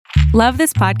Love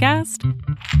this podcast?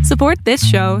 Support this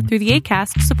show through the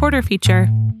Acast supporter feature.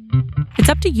 It's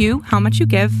up to you how much you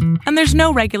give, and there's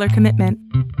no regular commitment.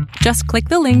 Just click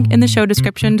the link in the show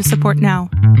description to support now.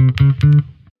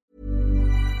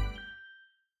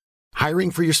 Hiring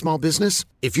for your small business?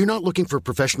 If you're not looking for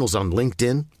professionals on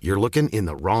LinkedIn, you're looking in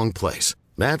the wrong place.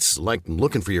 That's like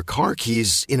looking for your car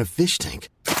keys in a fish tank.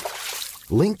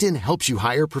 LinkedIn helps you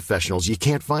hire professionals you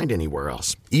can't find anywhere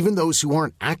else, even those who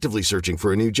aren't actively searching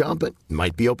for a new job but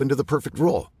might be open to the perfect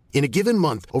role. In a given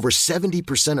month, over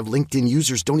 70% of LinkedIn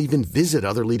users don't even visit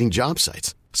other leading job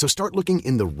sites. So start looking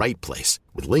in the right place.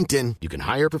 With LinkedIn, you can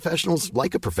hire professionals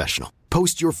like a professional.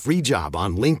 Post your free job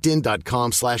on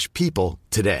linkedin.com/people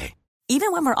today.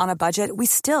 Even when we're on a budget, we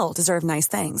still deserve nice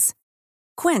things.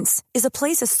 Quince is a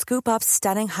place to scoop up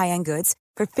stunning high-end goods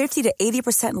for 50 to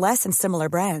 80% less than similar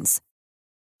brands.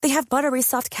 They have buttery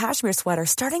soft cashmere sweaters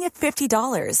starting at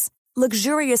 $50,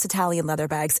 luxurious Italian leather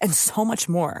bags, and so much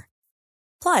more.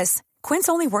 Plus, Quince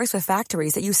only works with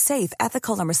factories that use safe,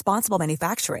 ethical, and responsible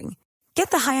manufacturing. Get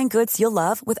the high-end goods you'll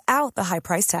love without the high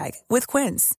price tag with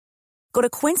Quince. Go to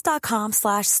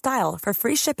quince.com/style for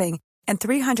free shipping and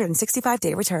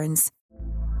 365-day returns.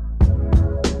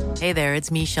 Hey there, it's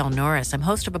Michelle Norris. I'm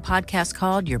host of a podcast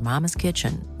called Your Mama's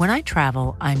Kitchen. When I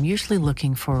travel, I'm usually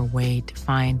looking for a way to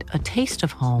find a taste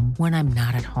of home when I'm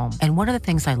not at home. And one of the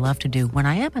things I love to do when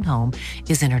I am at home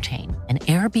is entertain. And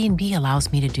Airbnb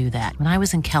allows me to do that. When I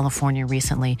was in California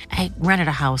recently, I rented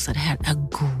a house that had a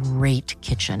great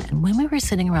kitchen. And when we were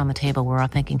sitting around the table, we're all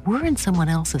thinking, we're in someone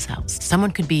else's house. Someone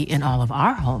could be in all of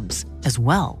our homes as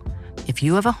well. If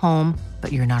you have a home,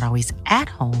 but you're not always at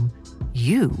home,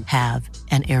 you have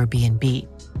an Airbnb.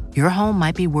 Your home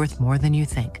might be worth more than you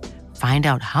think. Find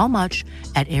out how much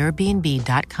at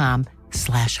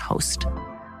airbnb.com/host.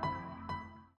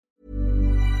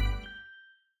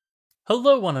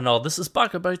 Hello, one and all. This is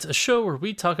Baka Bites, a show where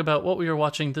we talk about what we are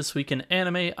watching this week in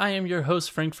anime. I am your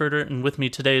host, Frankfurter, and with me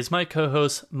today is my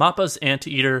co-host, Mappa's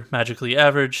Anteater, Magically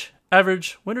Average.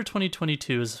 Average, winter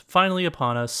 2022 is finally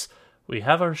upon us. We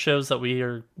have our shows that we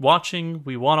are watching,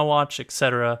 we want to watch,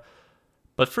 etc.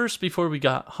 But first, before we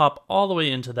hop all the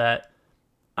way into that,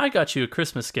 I got you a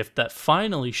Christmas gift that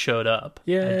finally showed up.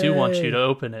 Yay. I do want you to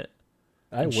open it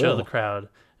and show the crowd.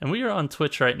 And we are on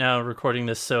Twitch right now recording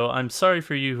this, so I'm sorry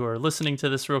for you who are listening to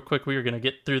this real quick. We are going to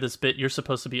get through this bit. You're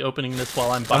supposed to be opening this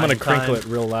while I'm buying time. I'm going to crinkle it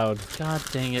real loud. God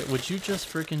dang it. Would you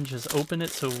just open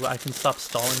it so I can stop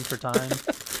stalling for time?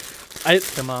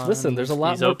 Come on. Listen, there's a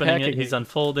lot He's more opening packing. it. He's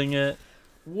unfolding it.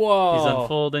 Whoa. He's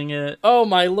unfolding it. Oh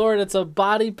my lord, it's a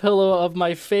body pillow of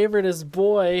my favoriteest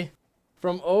boy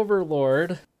from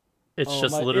Overlord. It's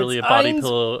literally a body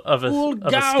pillow of a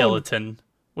skeleton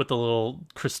with a little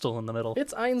crystal in the middle.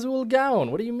 It's Ainzul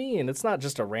Gown. What do you mean? It's not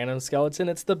just a random skeleton,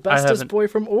 it's the bestest boy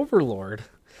from Overlord.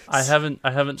 I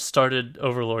haven't started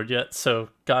Overlord yet, so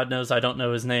God knows I don't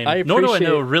know his name. Nor do I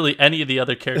know really any of the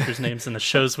the characters' names in the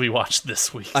shows we watched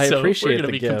this week. I appreciate so we're going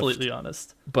to be gift, completely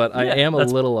honest. But I am a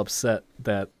little upset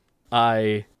that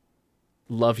I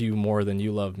love you more than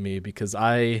you love me, because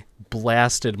I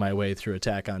blasted my way through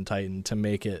Attack on Titan to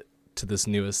make it to this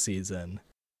newest season.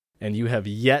 And you have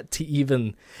yet to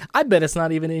even... I bet it's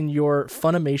not even in your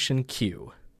Funimation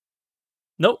queue.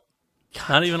 Nope.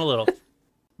 Not even a little.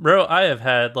 Bro, I have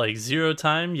had zero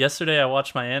time. Yesterday I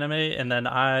watched my anime, and then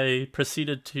I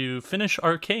proceeded to finish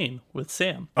Arcane with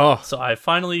Sam. Oh. So I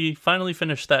finally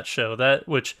finished that show.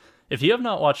 Which, if you have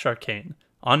not watched Arcane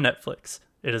on Netflix,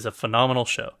 it is a phenomenal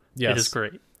show. Yes. It is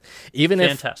great.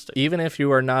 Fantastic. Even if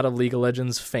you are not a League of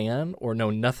Legends fan or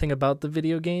know nothing about the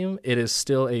video game, it is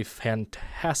still a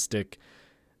fantastic...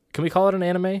 Can we call it an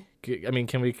anime? I mean,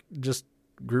 can we just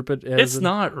group it as... It's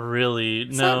not really.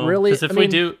 Not really. Because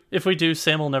if we do,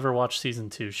 Sam will never watch season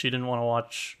 2. She didn't want to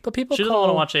watch... But she doesn't want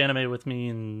to watch anime with me,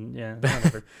 and yeah,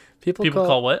 whatever. people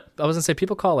call what? I was going to say,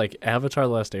 people call Avatar: The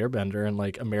Last Airbender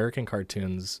and American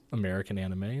cartoons American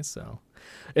anime, so...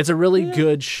 It's a really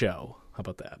good show. How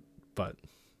about that? But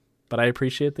I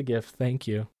appreciate the gift. Thank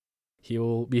you. He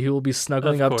will be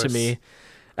snuggling up to me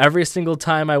every single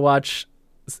time I watch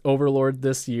Overlord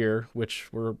this year, which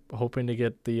we're hoping to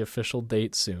get the official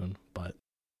date soon. But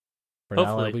for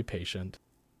now, I'll be patient.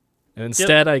 And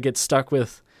instead, I get stuck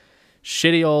with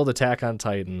shitty old Attack on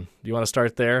Titan. Do you want to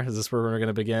start there? Is this where we're going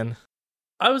to begin?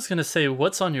 I was going to say,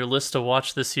 what's on your list to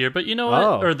watch this year? But you know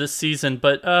what? Or this season.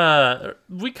 But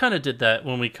we kind of did that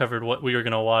when we covered what we were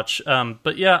going to watch.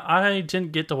 But yeah, I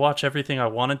didn't get to watch everything I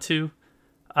wanted to.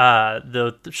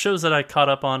 The shows that I caught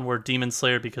up on were Demon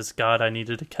Slayer, because, God, I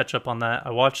needed to catch up on that.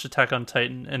 I watched Attack on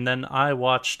Titan, and then I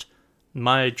watched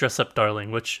My Dress Up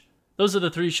Darling, which those are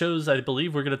the 3 shows I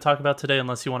believe we're going to talk about today,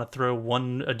 unless you want to throw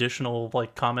one additional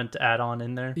like comment to add on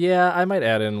in there. Yeah, I might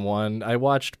add in one. I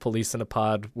watched Police in a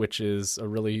Pod, which is a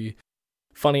really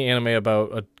funny anime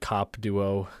about a cop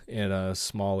duo in a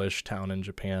smallish town in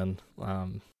Japan.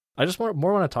 I just more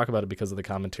want to talk about it because of the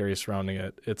commentary surrounding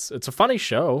it. It's a funny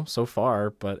show so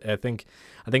far, but I think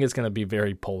it's going to be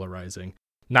very polarizing.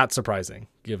 Not surprising,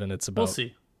 given it's about We'll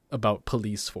see. about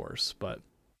police force. But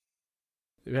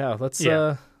yeah, let's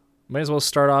might as well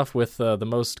start off with the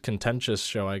most contentious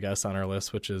show, I guess, on our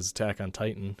list, which is Attack on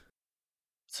Titan.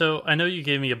 So I know you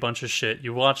gave me a bunch of shit.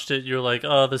 You watched it. You're like,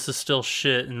 oh, this is still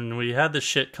shit. And we had the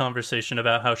shit conversation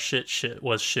about how shit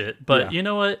was shit. But You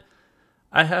know what?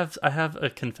 I have a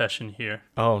confession here.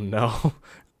 Oh, no.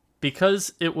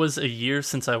 Because it was a year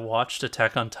since I watched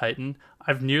Attack on Titan,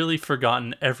 I've nearly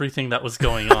forgotten everything that was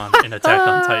going on in Attack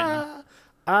on Titan.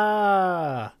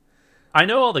 I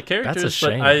know all the characters, That's a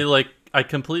shame. but I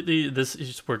completely...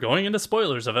 we're going into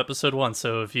spoilers of episode 1,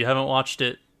 so if you haven't watched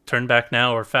it, turn back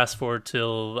now or fast forward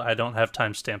till I don't have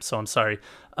timestamps, so I'm sorry.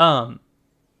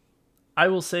 I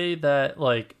will say that,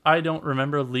 like, I don't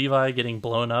remember Levi getting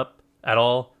blown up at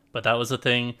all, but that was a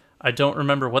thing. I don't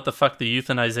remember what the fuck the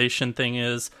euthanization thing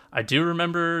is. I do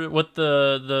remember what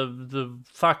the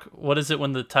fuck, what is it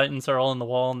when the Titans are all in the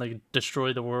wall and they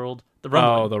destroy the world? The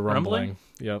rumbling. Oh, the rumbling.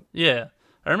 Yep. Yeah,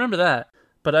 I remember that,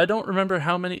 but I don't remember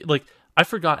how many, like, I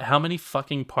forgot how many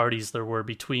fucking parties there were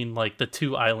between, like, the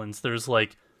 2 islands. There's,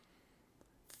 like,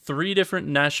 3 different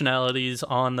nationalities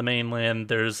on the mainland.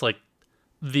 There's, like,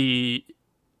 the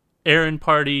Eren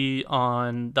party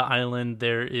on the island.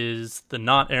 There is the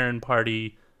not Eren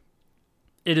party.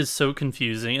 It is so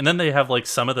confusing. And then they have, like,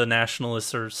 some of the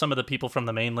nationalists or some of the people from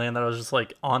the mainland that was just,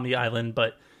 like, on the island,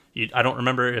 but I don't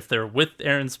remember if they're with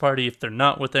Eren's party, if they're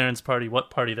not with Eren's party, what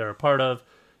party they're a part of.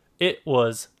 It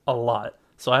was a lot.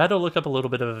 So I had to look up a little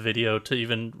bit of a video to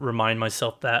even remind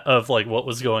myself that of, like, what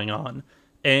was going on.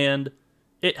 And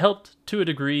it helped to a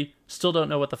degree. Still don't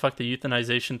know what the fuck the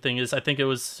euthanization thing is. I think it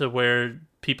was where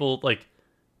people, like,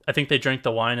 I think they drank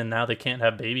the wine and now they can't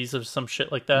have babies or some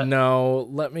shit like that. No,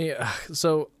 let me...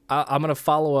 So I'm going to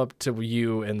follow up to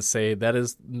you and say that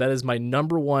is my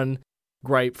number one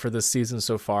gripe for this season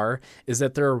so far, is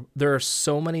that there are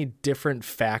so many different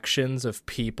factions of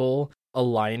people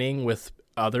aligning with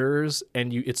others,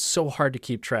 and it's so hard to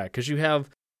keep track because you have...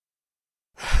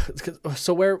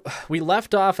 So where we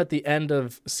left off at the end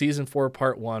of season 4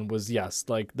 part 1 was, yes,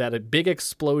 like that a big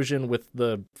explosion with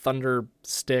the thunder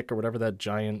stick or whatever that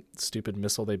giant stupid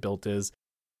missile they built is,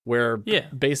 where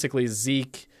basically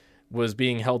Zeke was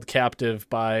being held captive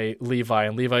by Levi,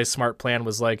 and Levi's smart plan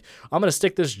was like, I'm going to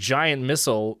stick this giant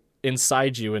missile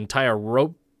inside you and tie a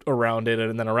rope around it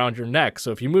and then around your neck.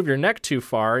 So if you move your neck too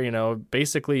far,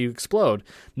 basically you explode,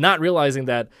 not realizing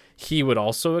that he would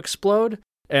also explode.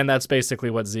 And that's basically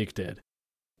what Zeke did.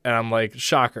 And I'm like,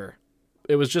 shocker.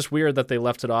 It was just weird that they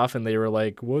left it off and they were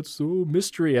like, what's the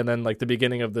mystery? And then, like, the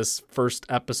beginning of this first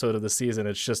episode of the season,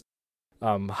 it's just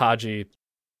Haji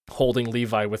holding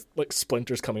Levi with, like,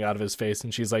 splinters coming out of his face.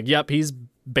 And she's like, yep, he's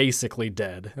basically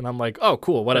dead. And I'm like, oh,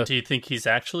 cool. But do you think he's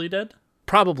actually dead?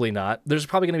 Probably not. There's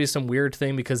probably going to be some weird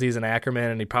thing because he's an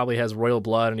Ackerman and he probably has royal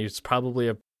blood and he's probably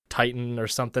a Titan or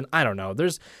something. I don't know.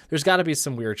 There's got to be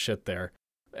some weird shit there.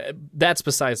 That's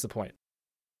besides the point.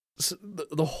 So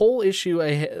the whole issue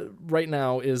right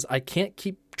now is I can't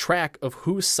keep track of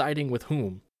who's siding with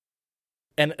whom.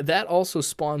 And that also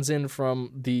spawns in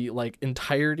from the, like,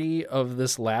 entirety of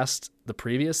the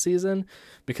previous season,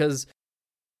 because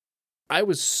I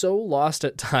was so lost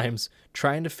at times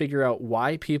trying to figure out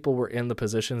why people were in the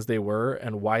positions they were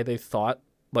and why they thought,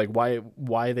 like,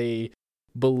 why they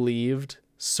believed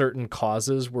certain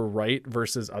causes were right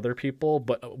versus other people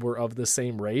but were of the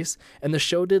same race. And the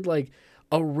show did, like,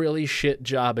 a really shit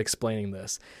job explaining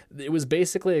this. It was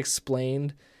basically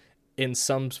explained in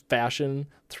some fashion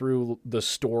through the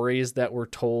stories that were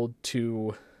told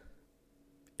to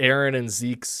Eren and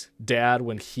Zeke's dad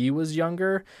when he was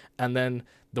younger, and then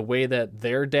the way that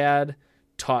their dad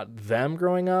taught them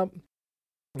growing up,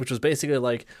 which was basically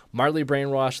like Marley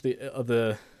brainwashed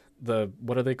the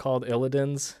what are they called?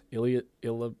 Illidan's? Yeah.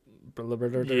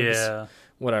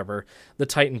 Whatever. The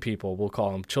Titan people, we'll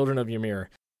call them. Children of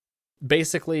Ymir.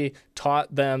 Basically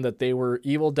taught them that they were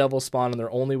evil devil spawn and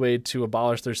their only way to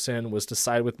abolish their sin was to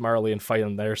side with Marley and fight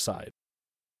on their side.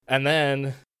 And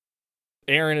then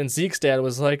Eren and Zeke's dad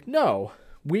was like, no,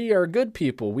 we are good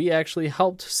people. We actually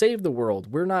helped save the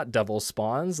world. We're not devil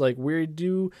spawns. Like, we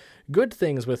do good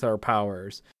things with our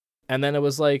powers. And then it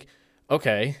was like,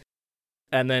 okay.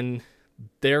 And then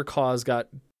their cause got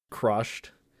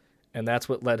crushed, and that's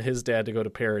what led his dad to go to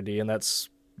Parody, and that's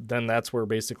then that's where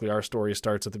basically our story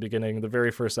starts at the beginning, the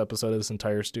very first episode of this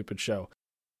entire stupid show.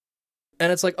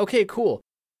 And it's like, okay, cool.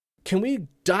 Can we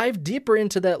dive deeper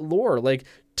into that lore? Like,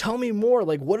 tell me more.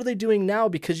 Like, what are they doing now?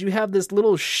 Because you have this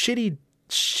little shitty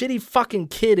fucking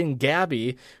kid in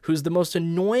Gabby, who's the most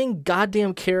annoying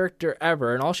goddamn character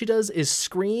ever. And all she does is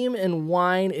scream and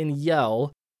whine and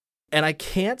yell. And I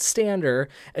can't stand her.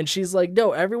 And she's like,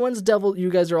 no, everyone's devil. You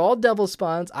guys are all devil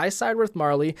spawns. I side with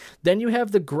Marley. Then you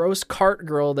have the gross cart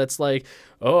girl that's like,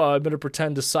 oh, I'm going to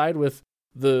pretend to side with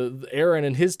the Aaron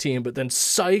and his team, but then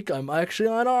psych, I'm actually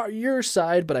on your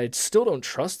side, but I still don't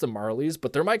trust the Marleys,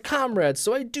 but they're my comrades,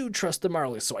 so I do trust the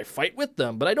Marleys, so I fight with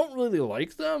them, but I don't really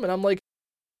like them. And I'm like,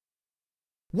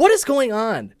 what is going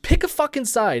on? Pick a fucking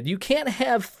side. You can't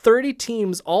have 30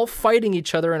 teams all fighting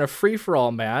each other in a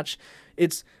free-for-all match.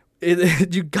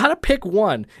 You gotta pick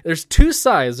one. There's two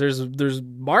sides. There's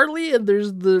Marley and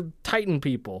there's the Titan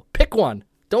people. Pick one.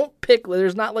 Don't pick,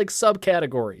 there's not like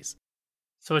subcategories.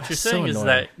 So what you're saying is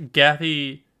that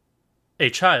Gabby, a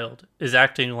child, is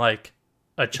acting like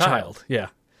a child. Yeah.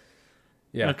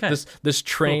 Okay. This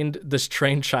trained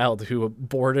child who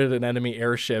boarded an enemy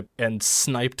airship and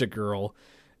sniped a girl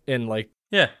in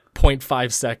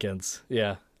 0.5 seconds.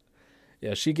 Yeah.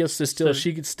 She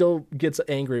still gets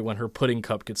angry when her pudding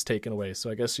cup gets taken away. So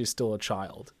I guess she's still a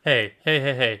child. Hey!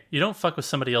 You don't fuck with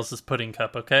somebody else's pudding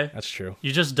cup, okay? That's true.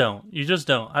 You just don't.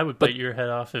 I would bite your head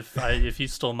off if you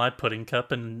stole my pudding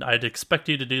cup, and I'd expect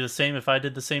you to do the same if I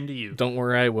did the same to you. Don't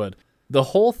worry, I would. The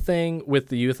whole thing with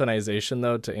the euthanization,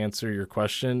 though, to answer your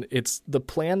question, it's the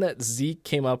plan that Zeke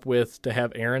came up with to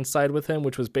have Aaron side with him,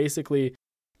 which was basically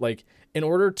like, in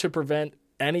order to prevent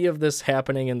any of this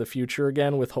happening in the future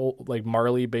again, with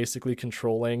Marley basically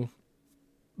controlling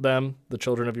them, the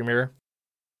children of Ymir,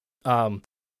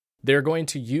 they're going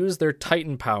to use their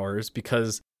Titan powers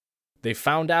because they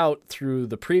found out through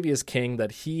the previous king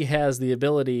that he has the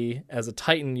ability as a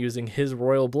Titan using his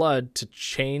royal blood to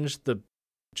change the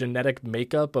genetic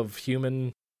makeup of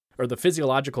human, or the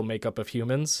physiological makeup of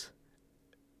humans.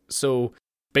 So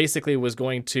basically was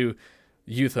going to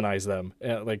euthanize them,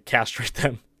 castrate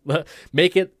them.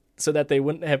 Make it so that they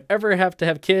wouldn't ever have to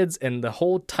have kids, and the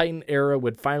whole Titan era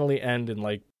would finally end in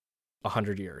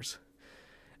 100 years.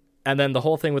 And then the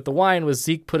whole thing with the wine was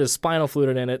Zeke put his spinal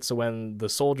fluid in it, so when the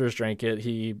soldiers drank it,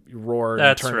 he roared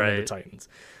and turned into Titans.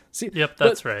 See, yep,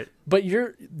 that's right. But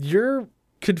your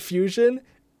confusion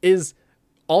is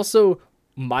also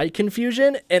my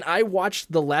confusion, and I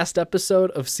watched the last episode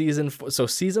of season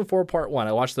 4 part 1.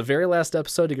 I watched the very last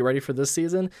episode to get ready for this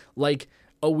season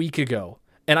a week ago.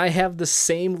 And I have the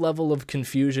same level of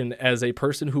confusion as a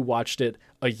person who watched it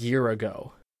a year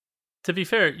ago. To be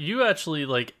fair, you actually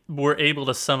were able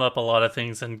to sum up a lot of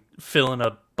things and fill in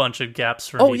a bunch of gaps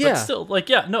for me. Yeah. But still,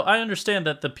 I understand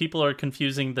that the people are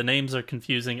confusing, the names are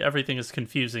confusing, everything is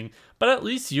confusing. But at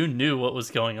least you knew what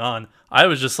was going on. I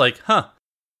was just like,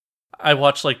 I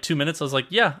watched 2 minutes. I was like,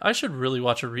 yeah, I should really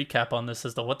watch a recap on this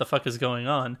as to what the fuck is going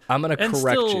on. I'm going to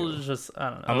correct you. I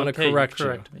don't know. I'm going to correct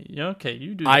me. Okay,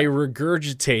 you do. I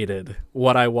regurgitated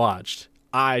what I watched.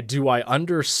 Do I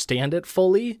understand it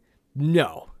fully?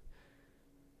 No.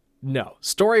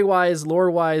 Story-wise,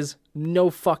 lore-wise,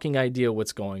 no fucking idea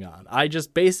what's going on. I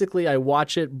just I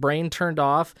watch it, brain turned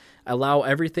off, allow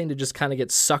everything to just kind of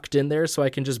get sucked in there so I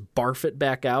can just barf it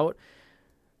back out.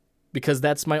 Because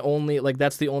that's my only,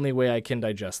 that's the only way I can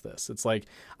digest this. It's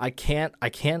I can't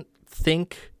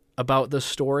think about the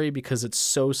story because it's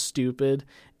so stupid,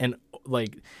 and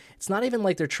it's not even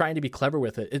they're trying to be clever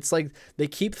with it. It's they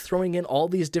keep throwing in all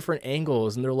these different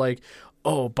angles, and they're like,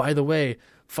 oh, by the way,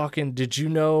 fucking, did you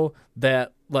know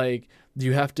that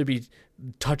you have to be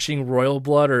touching royal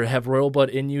blood or have royal blood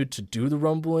in you to do the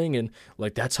rumbling, and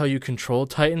that's how you control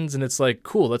Titans? And it's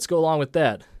cool, let's go along with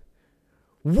that.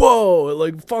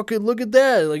 Whoa, fucking look at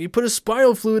that. You put a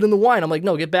spinal fluid in the wine. I'm like,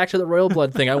 no, get back to the royal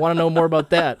blood thing. I want to know more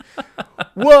about that.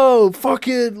 Whoa,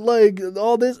 fucking,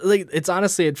 all this. It's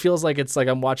honestly, it feels like it's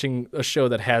I'm watching a show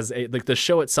that has, the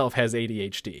show itself has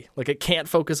ADHD. It can't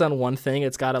focus on one thing.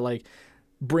 It's got to,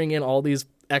 bring in all these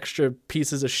extra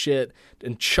pieces of shit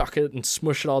and chuck it and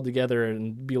smush it all together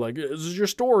and be like, this is your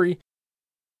story.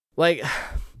 I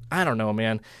don't know,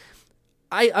 man.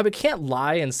 I can't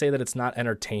lie and say that it's not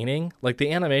entertaining.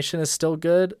 The animation is still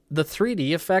good. The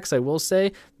 3D effects, I will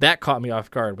say, that caught me off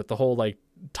guard with the whole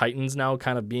Titans now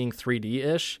kind of being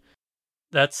 3D-ish.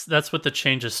 That's with the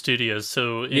change of studios.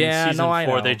 So in season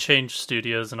 4, they changed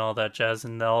studios and all that jazz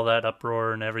and all that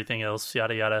uproar and everything else,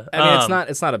 yada yada. I mean,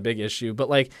 it's not a big issue, but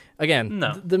again,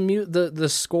 no. The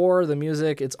score, the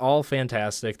music, it's all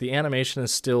fantastic. The animation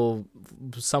is still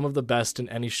some of the best in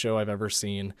any show I've ever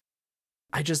seen.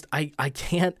 I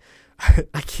can't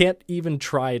I can't even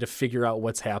try to figure out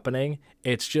what's happening.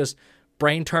 It's just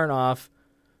brain turn off,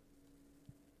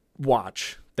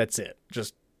 watch. That's it.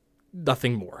 Just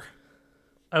nothing more.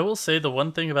 I will say the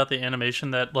one thing about the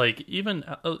animation that, like, even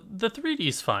the 3D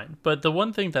is fine, but the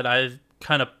one thing that I've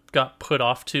kind of got put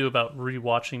off to about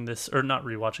rewatching this, or not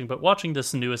rewatching, but watching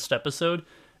this newest episode,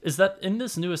 is that in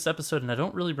this newest episode, and I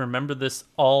don't really remember this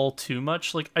all too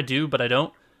much, like, I do, but I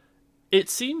don't, it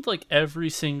seemed like every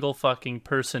single fucking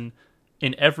person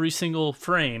in every single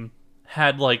frame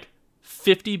had, like,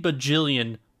 50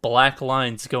 bajillion black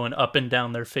lines going up and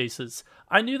down their faces.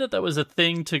 I knew that was a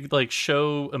thing to, like,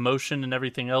 show emotion and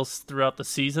everything else throughout the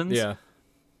seasons. Yeah.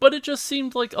 But it just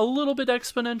seemed like a little bit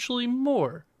exponentially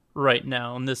more right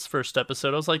now in this first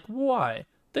episode. I was like, why?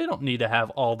 They don't need to have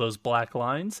all those black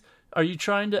lines. Are you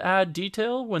trying to add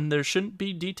detail when there shouldn't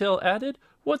be detail added?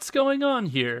 What's going on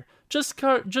here? Just,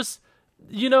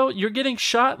 you know, you're getting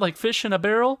shot like fish in a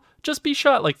barrel. Just be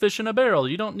shot like fish in a barrel.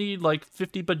 You don't need, like,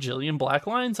 50 bajillion black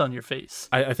lines on your face.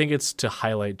 I think it's to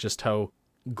highlight just how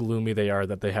gloomy they are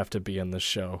that they have to be in this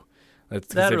show.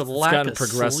 It's gotten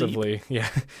progressively sleep. Yeah,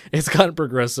 it's gotten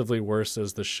progressively worse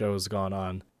as the show's gone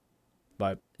on.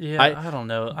 But yeah, I don't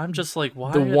know. I'm just like,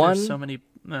 why are there so many?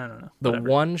 I don't know. The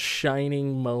one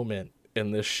shining moment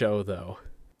in this show, though,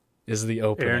 is the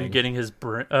opening. Aaron getting his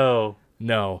oh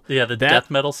no, yeah, the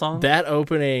death metal song. That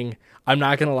opening, I'm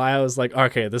not gonna lie, I was like,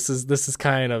 okay, this is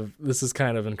kind of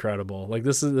incredible. Like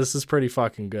this is pretty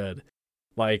fucking good.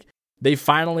 Like they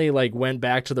finally like went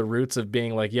back to the roots of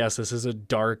being like, yes, this is a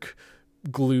dark,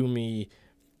 gloomy,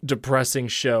 depressing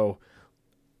show.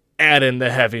 Add in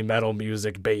the heavy metal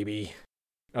music, baby.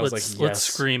 I was like, yes. Let's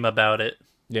scream about it.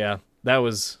 Yeah, that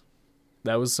was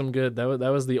some good. That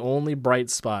was the only bright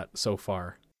spot so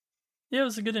far. Yeah, it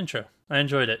was a good intro. I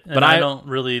enjoyed it. And but I don't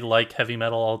really like heavy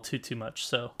metal all too much.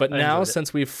 So, but now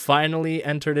since we've finally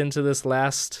entered into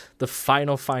the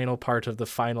final part of the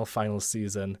final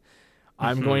season,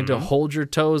 I'm going to hold your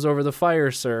toes over the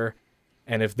fire, sir.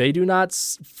 And if they do not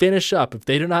finish up, if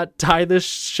they do not tie this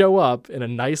show up in a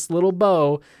nice little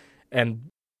bow and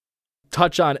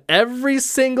touch on every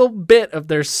single bit of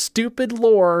their stupid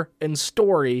lore and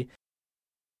story,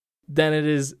 then it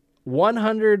is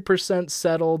 100%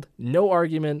 settled. No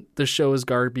argument. The show is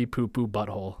Garby Poo Poo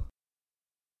Butthole.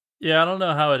 Yeah, I don't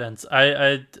know how it ends.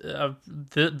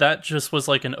 That just was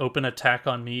like an open attack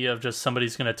on me of just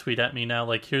somebody's gonna tweet at me now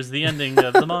like, here's the ending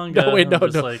of the manga.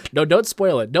 No, don't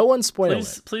spoil it. No one spoil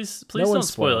it. Please don't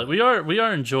spoil it. We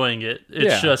are enjoying it.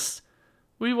 It's just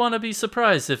we want to be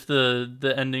surprised if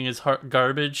the ending is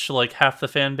garbage, like half the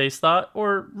fan base thought,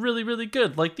 or really, really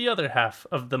good, like the other half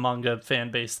of the manga fan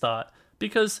base thought.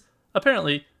 Because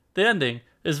apparently the ending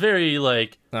is very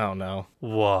like, oh no,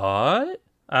 what?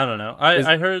 I don't know.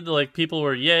 I heard like people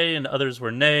were yay and others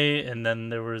were nay, and then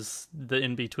there was the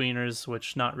in-betweeners,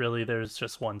 which not really. There's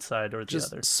just one side or the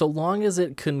other. So long as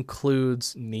it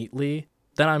concludes neatly,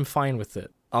 then I'm fine with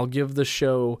it. I'll give the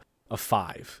show a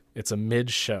 5. It's a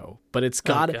mid-show, but it's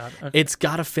got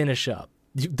to finish up.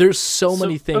 There's so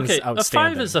many things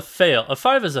outstanding. A 5 is a fail. A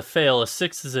 5 is a fail. A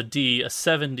 6 is a D. A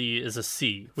 70 is a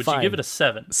C. Would you give it a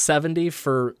 7? 70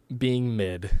 for being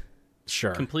mid.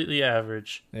 Sure. Completely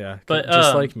average. Yeah, but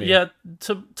just like me. Yeah,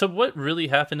 to what really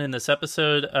happened in this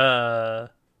episode, I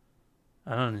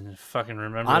don't even fucking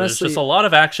remember. Honestly, there's just a lot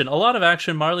of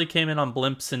action. Marley came in on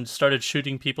blimps and started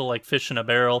shooting people like fish in a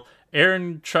barrel.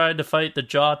 Aaron tried to fight the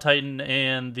Jaw Titan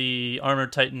and the Armor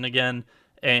Titan again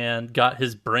and got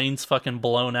his brains fucking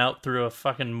blown out through a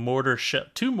fucking mortar shell.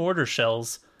 2 mortar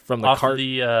shells from the cart.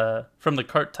 From the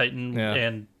Cart Titan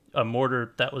and a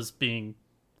mortar that was being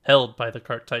held by the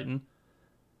Cart Titan.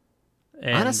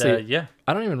 And, honestly,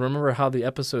 I don't even remember how the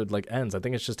episode like ends. I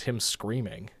think it's just him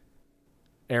screaming.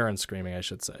 Aaron screaming, I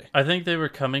should say. I think they were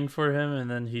coming for him, and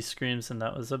then he screams, and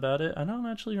that was about it. I don't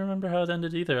actually remember how it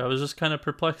ended either. I was just kind of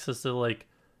perplexed as to like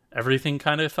everything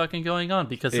kind of fucking going on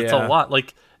because it's a lot.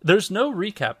 Like, there's no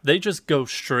recap. They just go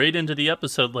straight into the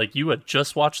episode like you had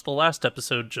just watched the last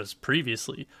episode just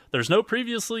previously. There's no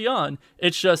previously on.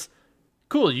 It's just,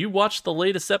 cool, you watched the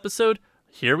latest episode.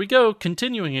 Here we go,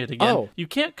 continuing it again. Oh. You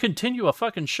can't continue a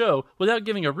fucking show without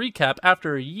giving a recap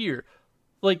after a year.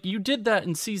 Like, you did that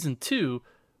in season 2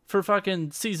 for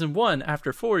fucking season 1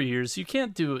 after 4 years. You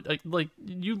can't do it. Like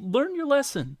you learn your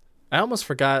lesson. I almost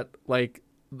forgot, like,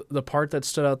 the part that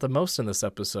stood out the most in this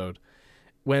episode.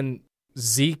 When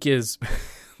Zeke is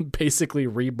basically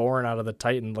reborn out of the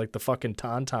Titan, like the fucking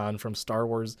Tauntaun from Star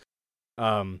Wars.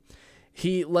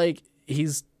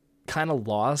 He's kind of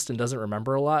lost and doesn't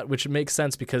remember a lot, which makes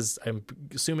sense because I'm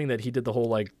assuming that he did the whole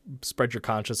like spread your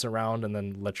conscience around and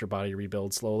then let your body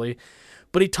rebuild slowly.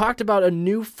 But he talked about a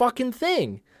new fucking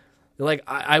thing. Like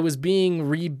I was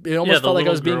being it almost felt like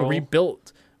I was being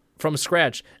rebuilt from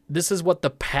scratch. This is what the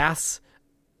paths.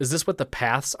 Is this what the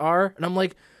paths are? And I'm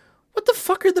like, what the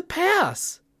fuck are the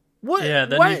paths? What? Yeah,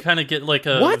 then you kind of get like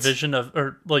a vision of,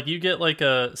 or like you get like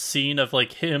a scene of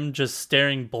like him just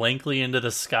staring blankly into the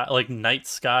sky, like night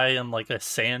sky and like a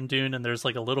sand dune, and there's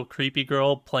like a little creepy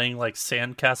girl playing like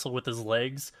sandcastle with his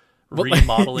legs,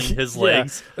 remodeling his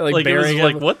legs. Like it was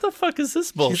like, what the fuck is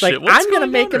this bullshit? She's like, What's I'm gonna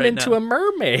make him into a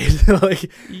mermaid.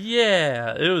 Like,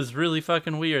 yeah, it was really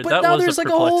fucking weird. But that now was there's a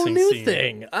like a whole new scene.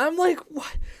 thing. I'm like,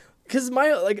 what? Because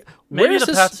maybe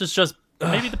the paths is just.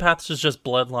 Maybe the paths is just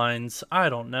bloodlines. I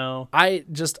don't know.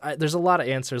 There's a lot of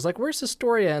answers. Like, where's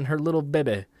Historia and her little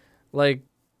baby? Like,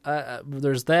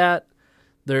 there's that.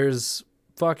 There's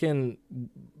fucking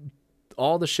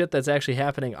all the shit that's actually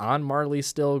happening on Marley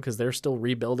still, because they're still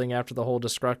rebuilding after the whole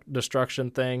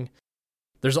destruction thing.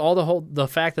 There's all the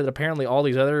fact that apparently all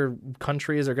these other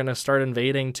countries are going to start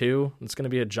invading too. It's going to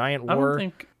be a giant war.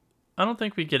 I don't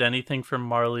think we get anything from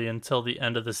Marley until the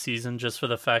end of the season, just for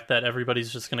the fact that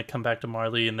everybody's just going to come back to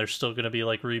Marley and they're still going to be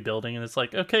like rebuilding, and it's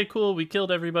like, okay, cool, we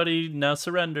killed everybody, now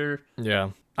surrender.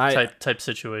 Yeah, type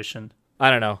situation.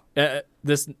 I don't know.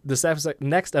 This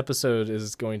next episode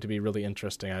is going to be really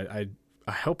interesting. I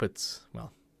hope it's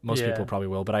most people probably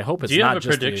will, but I hope it's not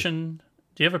just. Do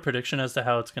you have a prediction as to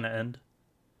how it's going to end?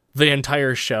 The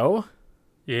entire show?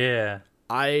 Yeah,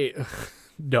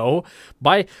 No,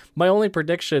 my only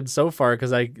prediction so far, because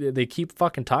they keep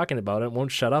fucking talking about it,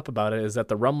 won't shut up about it, is that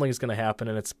the rumbling is going to happen,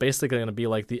 and it's basically going to be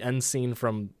like the end scene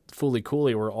from Fooly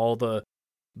Cooley, where all the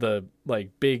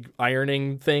like big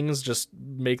ironing things just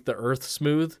make the earth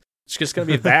smooth. It's just going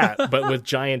to be that, but with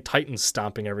giant titans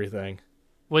stomping everything.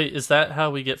 Wait, is that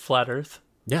how we get Flat Earth?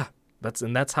 Yeah,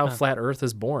 that's how Flat Earth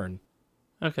is born.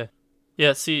 Okay.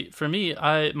 Yeah, see, for me,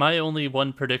 my only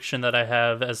one prediction that I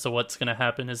have as to what's going to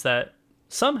happen is that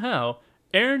somehow,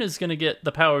 Eren is going to get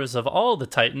the powers of all the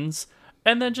Titans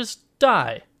and then just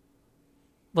die.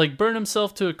 Like, burn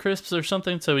himself to a crisp or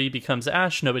something so he becomes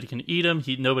ash, nobody can eat him,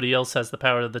 nobody else has the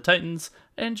power of the Titans,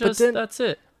 and that's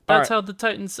it. That's how the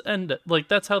Titans end. Like,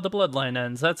 that's how the bloodline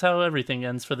ends. That's how everything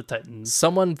ends for the Titans.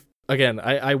 Someone, again,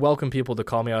 I welcome people to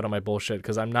call me out on my bullshit,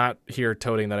 because I'm not here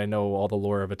toting that I know all the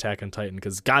lore of Attack on Titan,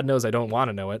 because God knows I don't want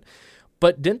to know it.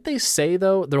 But didn't they say,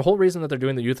 though, the whole reason that they're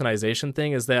doing the euthanization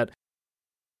thing is that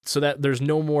so that there's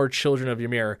no more children of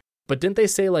Ymir. But didn't they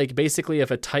say, like, basically if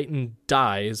a Titan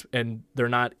dies and they're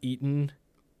not eaten,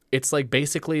 it's like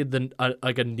basically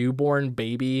like a newborn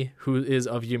baby who is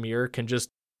of Ymir can just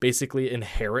basically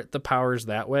inherit the powers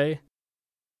that way?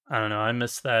 I don't know. I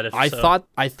missed that. I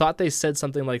thought they said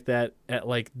something like that at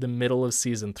like the middle of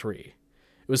season 3. It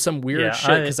was some weird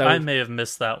shit. Because I may have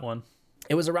missed that one.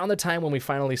 It was around the time when we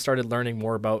finally started learning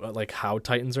more about like how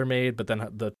Titans are made, but then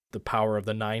the power of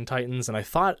the 9 Titans. And I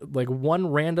thought like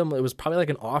it was probably like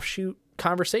an offshoot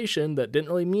conversation that didn't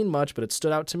really mean much, but it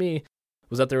stood out to me,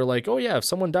 was that they were like, oh yeah, if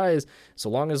someone dies, so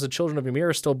long as the children of Ymir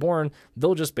are still born,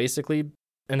 they'll just basically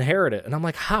inherit it. And I'm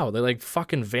like, how? They like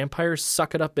fucking vampires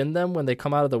suck it up in them when they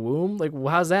come out of the womb? Like,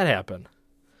 well, how's that happen?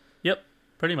 Yep,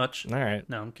 pretty much. All right.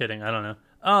 No, I'm kidding. I don't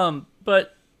know.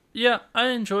 But yeah, I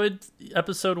enjoyed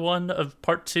episode 1 of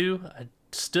part 2. I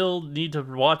still need to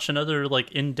watch another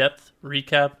like in-depth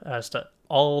recap as to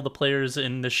all the players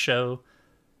in this show,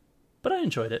 but I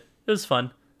enjoyed it. It was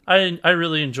fun. I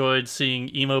really enjoyed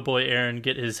seeing emo boy Eren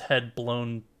get his head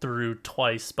blown through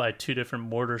twice by 2 different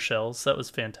mortar shells. That was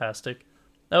fantastic.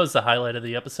 That was the highlight of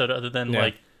the episode, other than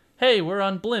like, hey, we're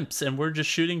on blimps and we're just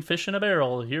shooting fish in a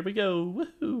barrel. Here we go.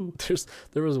 Woohoo.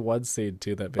 There was one scene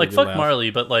too that made like me fuck laugh. Marley,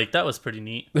 but like that was pretty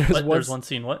neat. There's one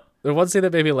scene. What? The one scene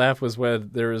that made me laugh was when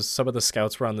there was some of the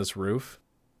scouts were on this roof,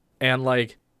 and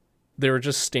like they were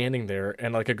just standing there,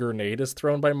 and like a grenade is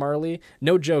thrown by Marley.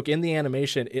 No joke. In the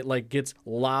animation, it like gets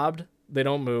lobbed. They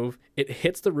don't move. It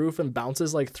hits the roof and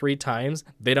bounces like 3 times.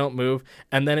 They don't move,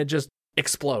 and then it just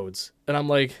explodes. And I'm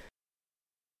like,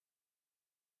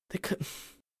 They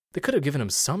could have given him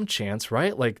some chance,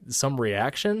 right? Like some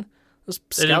reaction.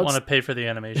 They didn't want to pay for the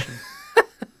animation.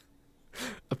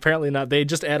 Apparently not. They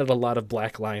just added a lot of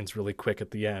black lines really quick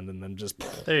at the end, and then just.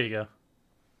 There you go.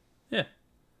 Yeah,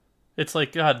 it's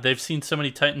like God. They've seen so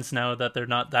many Titans now that they're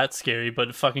not that scary. But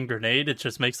a fucking grenade, it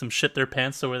just makes them shit their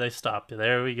pants to where they stop.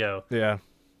 There we go. Yeah.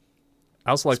 I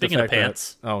also like Speaking the fact of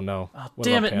pants. that. Oh no! Oh,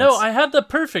 damn it! Pants? No, I had the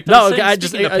perfect. No, I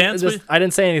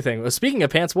didn't say anything. Speaking of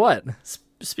pants, what?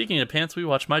 Speaking of pants, we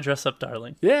watched My Dress Up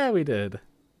Darling. Yeah, we did.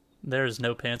 There is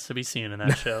no pants to be seen in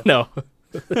that show. No.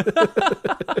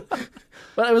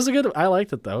 But it was I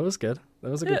liked it though. It was good.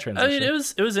 That was a good transition. I mean, it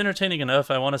was entertaining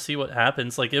enough. I want to see what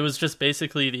happens. Like, it was just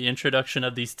basically the introduction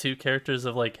of these 2 characters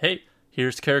of like, hey,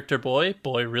 Here's character boy.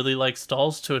 Boy really likes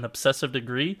dolls to an obsessive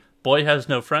degree. Boy has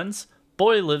no friends.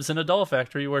 Boy lives in a doll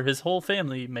factory where his whole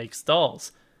family makes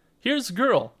dolls. Here's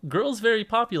girl. Girl's very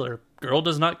popular. Girl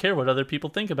does not care what other people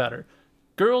think about her.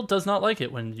 Girl does not like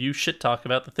it when you shit talk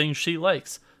about the things she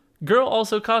likes. Girl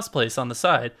also cosplays on the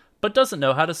side, but doesn't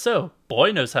know how to sew.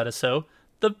 Boy knows how to sew.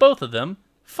 The both of them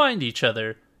find each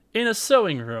other in a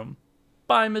sewing room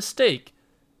by mistake.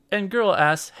 And girl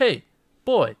asks, hey,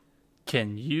 boy,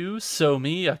 can you sew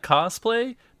me a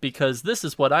cosplay? Because this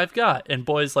is what I've got. And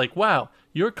boy's like, wow,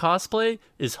 your cosplay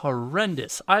is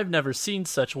horrendous. I've never seen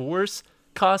such worse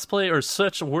cosplay or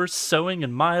such worse sewing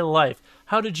in my life.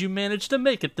 How did you manage to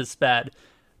make it this bad?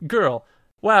 Girl,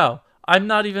 wow, I'm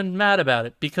not even mad about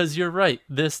it because you're right.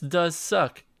 This does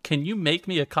suck. Can you make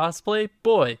me a cosplay?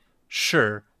 Boy,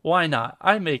 sure. Why not?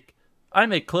 I make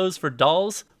clothes for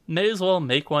dolls. May as well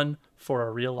make one for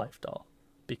a real life doll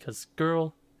because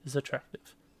girl is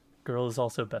attractive. Girl is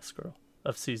also best girl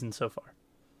of season so far.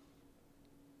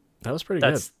 That was pretty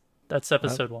good. That's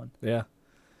episode 1. Yeah.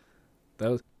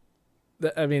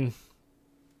 I mean,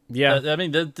 yeah.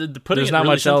 Putting it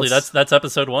really simply, that's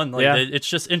episode 1. Like, yeah. It's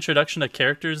just introduction to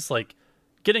characters, like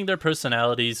getting their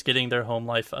personalities, getting their home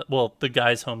life. Well, the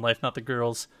guy's home life, not the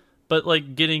girl's, but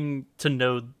like getting to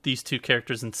know these two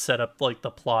characters and set up like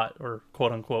the plot or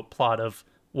quote unquote plot of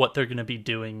what they're going to be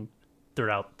doing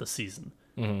throughout the season.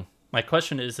 Mm-hmm. My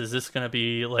question is this going to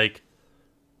be like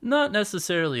not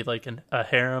necessarily like a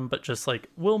harem, but just like,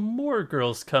 will more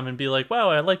girls come and be like, wow,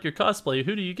 I like your cosplay.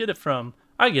 Who do you get it from?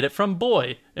 I get it from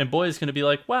boy. And boy is going to be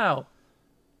like, wow,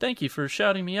 thank you for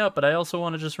shouting me out, but I also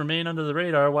want to just remain under the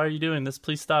radar. Why are you doing this?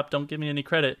 Please stop. Don't give me any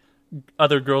credit.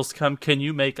 Other girls come. Can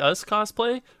you make us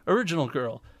cosplay? Original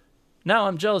girl. Now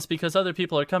I'm jealous because other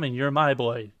people are coming. You're my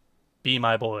boy. Be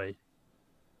my boy.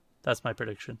 That's my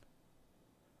prediction.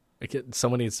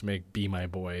 Someone needs to make Be My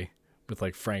Boy with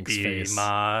like Frank's face. Be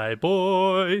my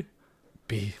boy.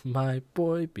 Be my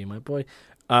boy. Be my boy.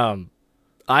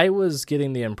 I was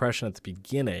getting the impression at the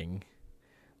beginning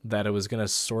that it was going to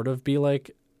sort of be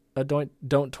like a don't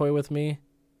toy with me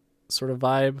sort of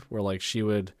vibe where like she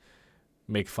would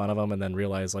make fun of him and then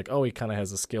realize like, oh, he kind of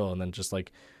has a skill, and then just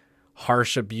like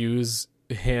harsh abuse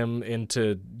him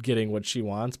into getting what she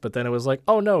wants. But then it was like,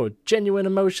 oh no, genuine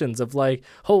emotions of like,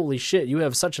 holy shit, you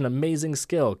have such an amazing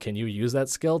skill. Can you use that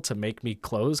skill to make me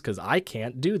clothes? Because I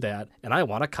can't do that and I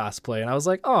want to cosplay. And I was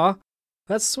like, oh,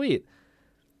 that's sweet.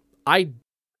 I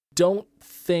don't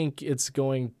think it's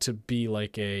going to be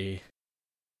like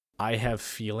I have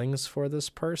feelings for this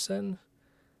person.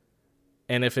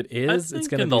 And if it is, it's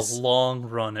going to be... in the long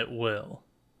run it will.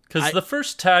 Because the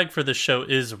first tag for the show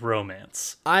is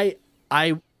romance.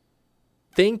 I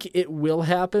think it will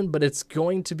happen, but it's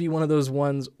going to be one of those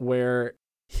ones where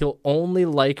he'll only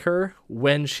like her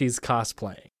when she's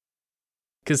cosplaying.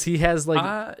 Because he has like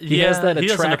has that attraction. He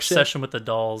has an obsession with the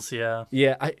dolls, yeah.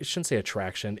 Yeah, I shouldn't say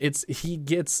attraction. He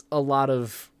gets a lot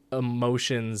of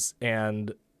emotions,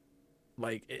 and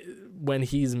like when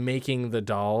he's making the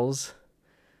dolls,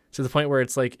 to the point where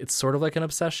it's like it's sort of like an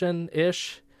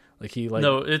obsession-ish. Like he like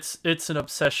no, it's an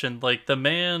obsession. Like the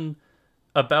man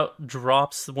about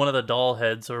drops one of the doll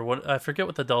heads, or what, I forget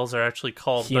what the dolls are actually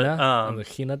called. Hina? But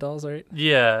the Hina dolls, right?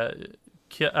 Yeah,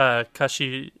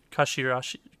 Kashirashi,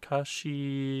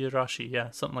 yeah,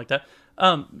 something like that.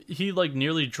 He like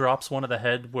nearly drops one of the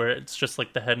head where it's just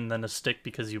like the head and then a stick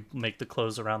because you make the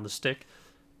clothes around the stick,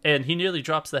 and he nearly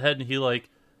drops the head and he like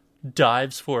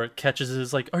dives for it, catches it,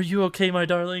 is like, "Are you okay, my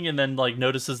darling?" And then like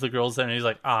notices the girl's there and he's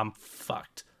like, "I'm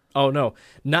fucked." Oh no,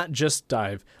 not just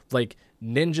dive, like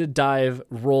ninja dive,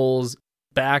 rolls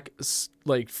back,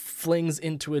 like flings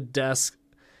into a desk,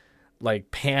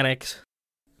 like panicked,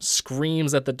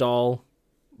 screams at the doll,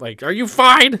 like, "Are you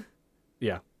fine?"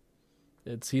 Yeah,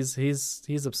 he's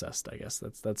obsessed. I guess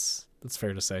that's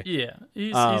fair to say. Yeah,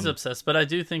 he's obsessed, but I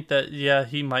do think that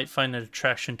he might find an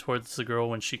attraction towards the girl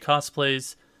when she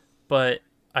cosplays, but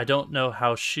I don't know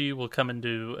how she will come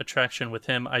into attraction with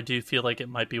him. I do feel like it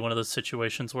might be one of those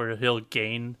situations where he'll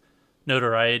gain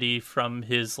notoriety from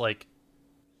his like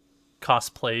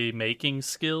cosplay making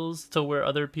skills to where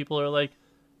other people are like,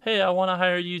 "Hey, I want to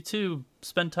hire you too.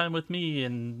 Spend time with me."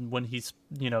 And when he's,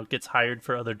 gets hired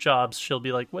for other jobs, she'll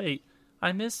be like, "Wait,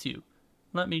 I miss you.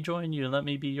 Let me join you. Let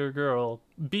me be your girl.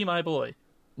 Be my boy."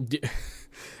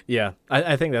 Yeah,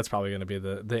 I think that's probably going to be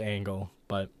the angle,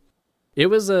 but it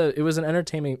was an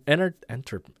entertaining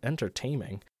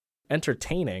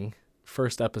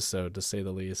first episode, to say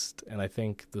the least, and I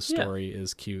think the story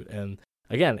is cute, and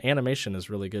again, animation is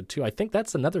really good too. I think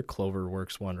that's another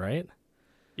Cloverworks one, right?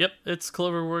 Yep, it's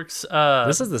Cloverworks.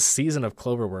 This is the season of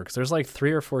Cloverworks. There's like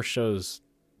 3 or 4 shows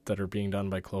that are being done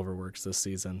by Cloverworks this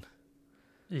season.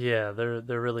 Yeah, there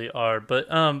really are. But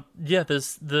yeah,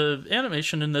 the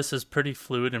animation in this is pretty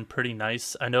fluid and pretty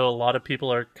nice. I know a lot of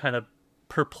people are kind of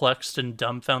perplexed and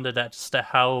dumbfounded as to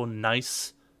how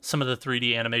nice some of the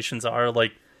 3D animations are,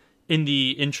 like in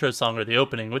the intro song or the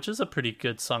opening, which is a pretty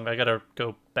good song. I gotta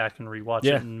go back and rewatch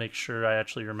it and make sure I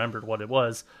actually remembered what it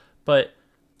was. But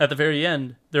at the very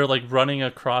end, they're like running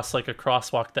across like a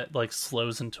crosswalk that like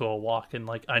slows into a walk, and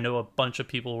like I know a bunch of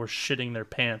people were shitting their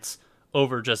pants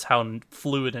over just how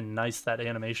fluid and nice that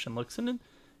animation looks. And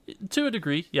to a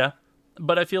degree, yeah.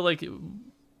 But I feel like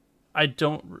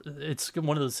it's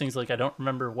one of those things, like I don't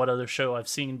remember what other show I've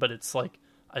seen, but it's like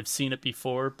I've seen it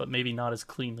before, but maybe not as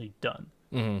cleanly done.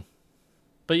 Mm-hmm.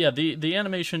 But yeah, the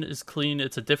animation is clean.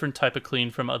 It's a different type of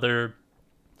clean from other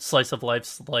slice of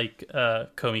lives like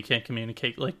Komi Can't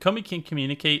Communicate. Like Komi Can't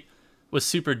Communicate was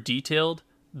super detailed.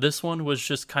 This one was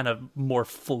just kind of more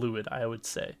fluid, I would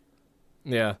say.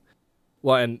 Yeah.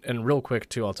 Well, and real quick,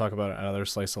 too, I'll talk about another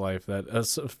slice of life that,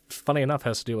 funny enough,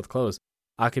 has to do with clothes.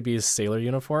 Akibi's sailor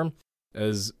uniform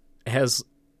has,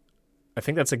 I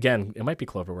think that's, again, it might be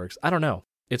Cloverworks. I don't know.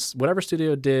 It's whatever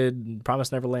studio did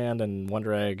Promised Neverland and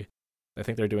Wonder Egg. I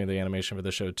think they're doing the animation for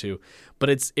the show, too.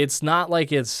 But it's not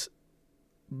like it's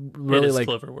really like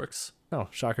Cloverworks. Oh,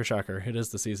 shocker, shocker. It is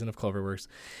the season of Cloverworks.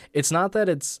 It's not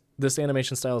that this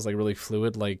animation style is like really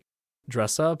fluid, like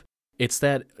Dress Up. It's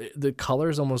that the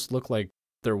colors almost look like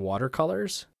they're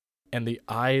watercolors, and the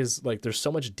eyes, like there's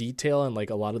so much detail and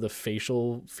like a lot of the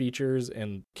facial features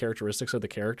and characteristics of the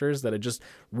characters that it just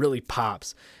really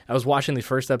pops. I was watching the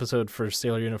first episode for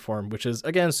Sailor Uniform, which is,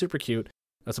 again, super cute.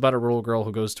 It's about a rural girl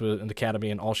who goes to an academy,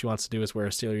 and all she wants to do is wear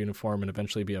a sailor uniform and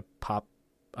eventually be a pop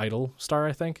idol star,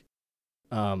 I think.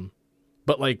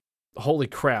 But like, holy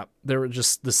crap, there were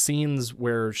just the scenes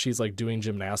where she's like doing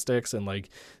gymnastics and like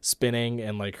spinning,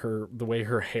 and like the way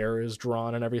her hair is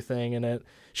drawn and everything in it.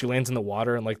 She lands in the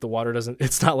water, and like the water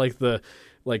it's not like the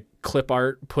like clip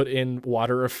art put in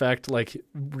water effect, like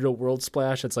real world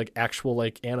splash. It's like actual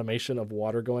like animation of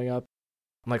water going up.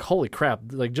 I'm like, holy crap,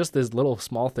 like just these little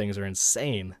small things are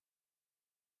insane.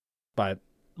 But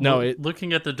no,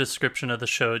 looking at the description of the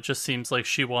show, it just seems like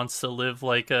she wants to live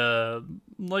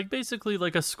basically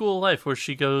like a school life where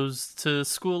she goes to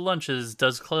school lunches,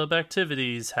 does club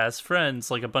activities, has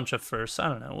friends, like a bunch of firsts. I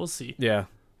don't know. We'll see. Yeah.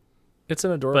 It's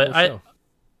an adorable show.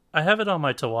 I have it on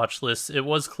my to-watch list. It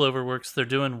was Cloverworks. They're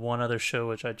doing one other show,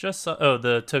 which I just saw. Oh,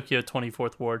 the Tokyo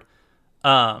 24th Ward.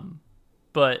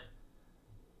 But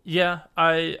yeah,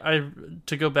 I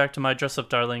to go back to My Dress Up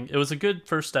Darling, it was a good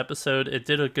first episode. It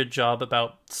did a good job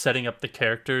about setting up the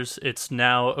characters. It's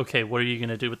now, okay, what are you going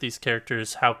to do with these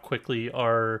characters? How quickly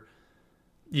are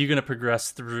you going to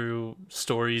progress through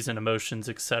stories and emotions,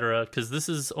 etc.? Because this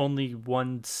is only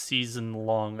one season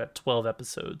long at 12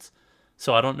 episodes.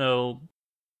 So I don't know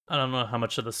how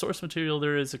much of the source material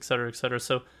there is, etc., etc.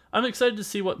 So I'm excited to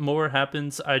see what more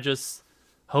happens. I just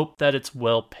hope that it's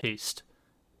well paced,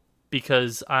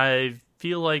 because I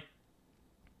feel like,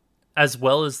 as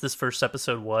well as this first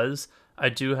episode was, I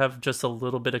do have just a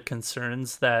little bit of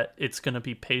concerns that it's going to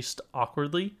be paced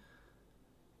awkwardly.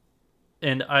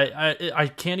 And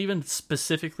I can't even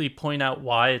specifically point out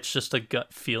why. It's just a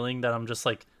gut feeling that I'm just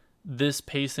like, this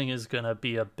pacing is going to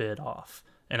be a bit off.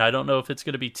 And I don't know if it's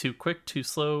going to be too quick, too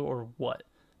slow, or what.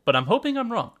 But I'm hoping I'm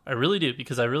wrong. I really do,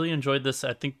 because I really enjoyed this.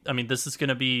 This is going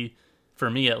to be, for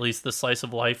me at least, the slice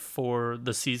of life for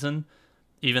the season,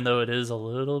 even though it is a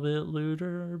little bit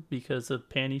lewder because of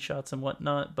panty shots and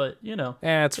whatnot. But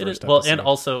it's first episode. Well,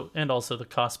 and also the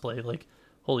cosplay. Like,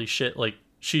 holy shit! Like,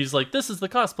 she's like, this is the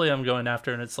cosplay I'm going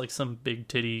after, and it's like some big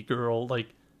titty girl,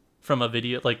 like from a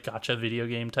video, like gotcha video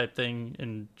game type thing,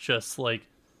 and just like,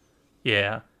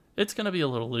 yeah, it's gonna be a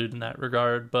little lewd in that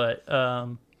regard, but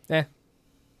it'll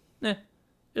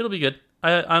be good.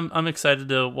 I'm excited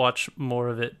to watch more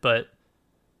of it, but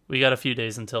we got a few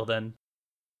days until then.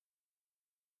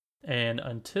 And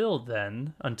until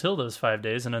those 5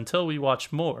 days, and until we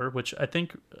watch more, which I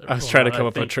think... I was trying to come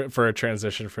up for a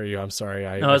transition for you. I'm sorry.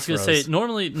 I was going to say,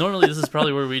 normally this is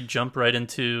probably where we jump right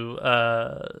into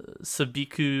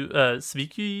Sabiku...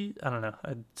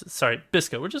 Sorry,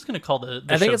 Bisco. We're just going to call the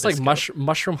I think it's Bisco. like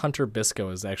Mushroom Hunter Bisco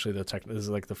is actually is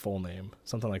like the full name.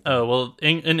 Something like that. Oh, well,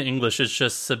 in English, it's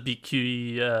just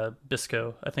Sabiku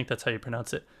Bisco. I think that's how you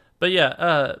pronounce it. But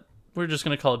yeah, we're just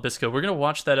going to call it Bisco. We're going to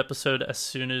watch that episode as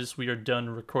soon as we are done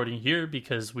recording here,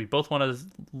 because we both want to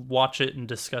watch it and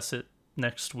discuss it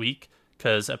next week,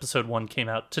 because episode 1 came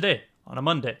out today on a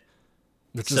Monday.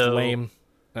 Which is lame.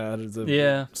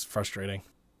 It's frustrating.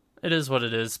 It is what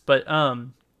it is. But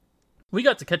we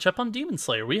got to catch up on Demon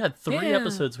Slayer. We had 3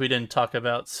 episodes we didn't talk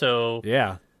about, so...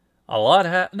 Yeah. a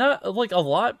lot not like a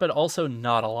lot, but also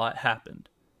not a lot happened.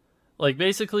 Like,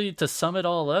 basically, to sum it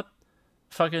all up,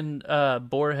 fucking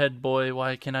boarhead boy,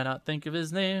 why can I not think of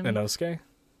his name? Inosuke?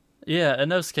 Yeah,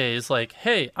 Inosuke is like,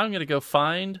 hey, I'm gonna go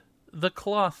find the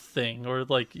cloth thing, or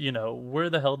like, you know, where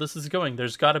the hell this is going.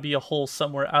 There's got to be a hole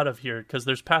somewhere out of here, because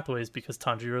there's pathways, because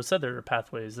Tanjiro said there are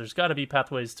pathways. There's got to be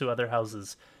pathways to other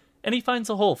houses. And he finds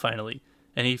a hole, finally.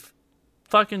 And he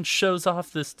fucking shows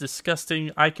off this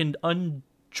disgusting, I can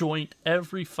unjoint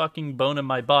every fucking bone in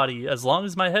my body, as long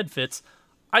as my head fits,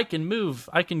 I can move.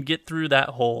 I can get through that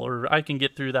hole, or I can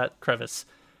get through that crevice.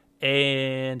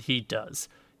 And he does.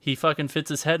 He fucking fits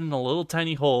his head in a little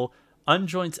tiny hole,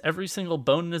 unjoints every single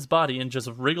bone in his body, and just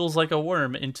wriggles like a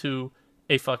worm into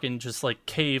a fucking just like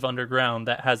cave underground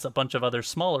that has a bunch of other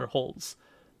smaller holes.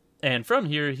 And from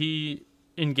here, he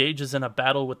engages in a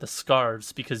battle with the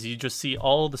scarves, because you just see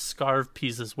all the scarf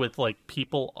pieces with like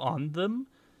people on them.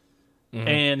 Mm-hmm.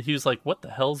 And he was like, what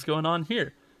the hell's going on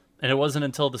here? And it wasn't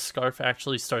until the scarf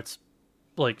actually starts,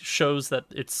 like, shows that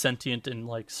it's sentient and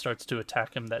like starts to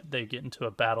attack him, that they get into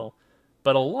a battle.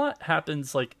 But a lot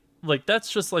happens, like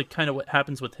that's just like kind of what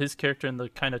happens with his character in the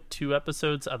kind of 2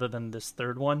 episodes, other than this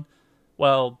third one.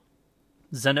 Well,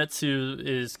 Zenitsu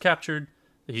is captured.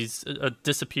 He's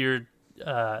disappeared,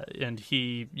 and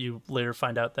you later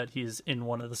find out that he's in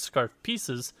one of the scarf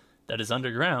pieces that is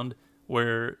underground,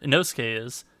 where Inosuke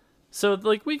is. So,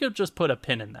 like, we could just put a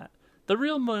pin in that. The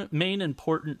real main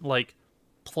important, like,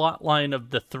 plot line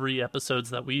of the 3 episodes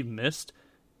that we missed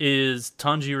is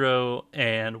Tanjiro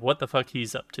and what the fuck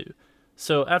he's up to.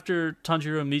 So after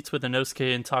Tanjiro meets with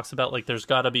Inosuke and talks about, like, there's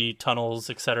gotta be tunnels,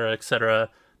 etc.,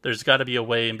 there's gotta be a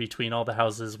way in between all the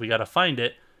houses, we gotta find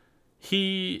it,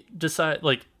 he decides,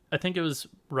 like, I think it was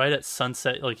right at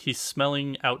sunset, like, he's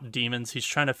smelling out demons, he's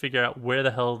trying to figure out where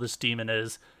the hell this demon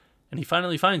is, and he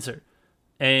finally finds her.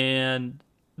 And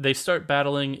they start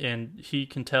battling, and he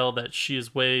can tell that she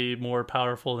is way more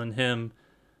powerful than him.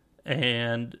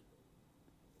 And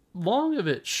long of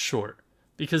it short,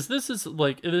 because this is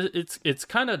like, it's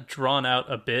kind of drawn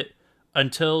out a bit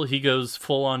until he goes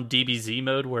full on DBZ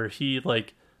mode, where he,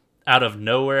 like, out of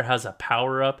nowhere has a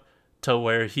power up to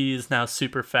where he's now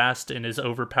super fast and is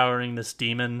overpowering this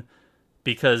demon,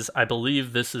 because I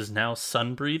believe this is now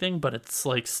sun breathing, but it's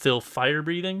like still fire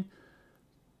breathing.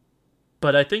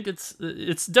 But I think it's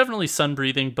definitely sun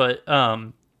breathing, but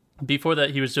before that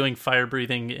he was doing fire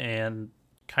breathing, and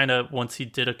kind of once he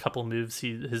did a couple moves,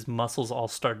 his muscles all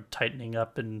started tightening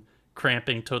up and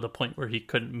cramping to the point where he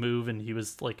couldn't move, and he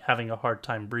was like having a hard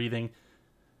time breathing.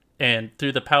 And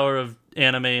through the power of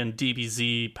anime and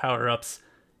DBZ power-ups,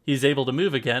 he's able to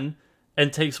move again,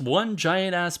 and takes one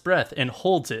giant ass breath and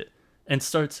holds it, and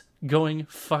starts going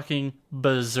fucking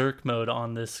berserk mode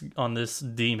on this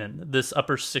demon, this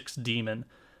upper 6 demon,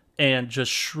 and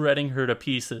just shredding her to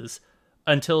pieces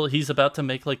until he's about to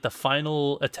make like the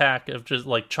final attack of just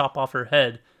like chop off her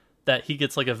head, that he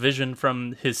gets like a vision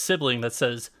from his sibling that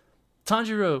says,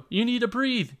 Tanjiro, you need to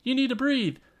breathe,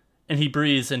 and he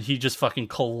breathes, and he just fucking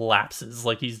collapses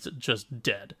like he's just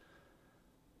dead.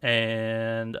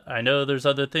 And I know there's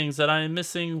other things that I'm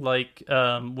missing, like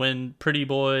when Pretty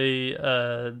Boy,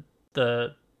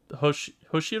 the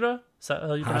Hoshira? Is that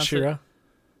how you pronounce Hashira? it?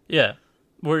 Yeah.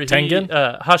 Where Tengen?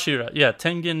 Hashira. Yeah,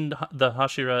 Tengen, the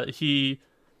Hashira, he,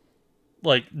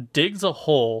 like, digs a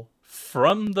hole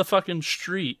from the fucking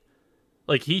street.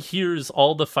 Like, he hears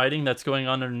all the fighting that's going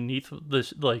on underneath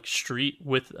the, like, street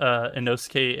with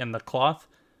Inosuke and the cloth,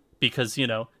 because, you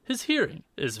know, his hearing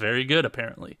is very good,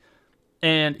 apparently.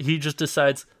 And he just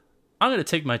decides, I'm going to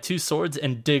take my 2 swords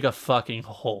and dig a fucking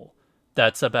hole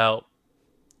that's about,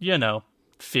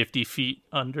 50 feet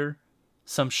under,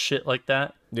 some shit like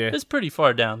that. Yeah. It's pretty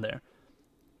far down there.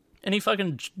 And he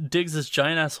fucking digs this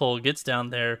giant ass hole, gets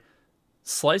down there,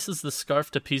 slices the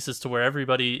scarf to pieces to where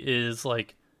everybody is,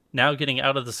 like, now getting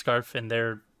out of the scarf, and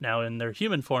they're now in their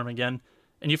human form again.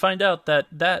 And you find out that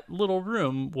that little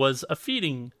room was a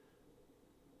feeding,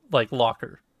 like,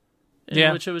 locker.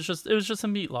 In which it was just a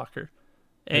meat locker.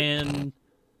 And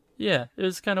yeah, it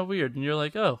was kind of weird. And you're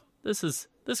like, oh, this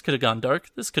could have gone dark.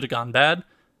 This could have gone bad,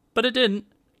 but it didn't.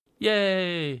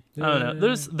 Yay. I don't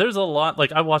know. There's a lot,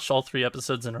 like, I watched all 3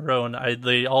 episodes in a row, and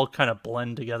they all kind of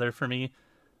blend together for me.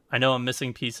 I know I'm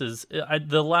missing pieces.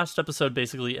 The last episode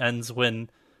basically ends when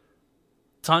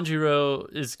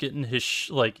Tanjiro is getting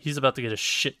his he's about to get his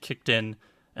shit kicked in,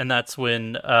 and that's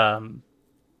when I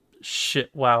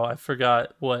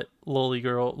forgot what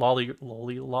Nezuko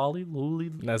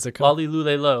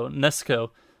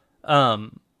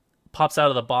pops out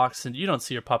of the box, and you don't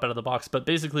see her pop out of the box, but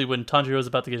basically when Tanjiro's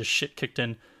about to get his shit kicked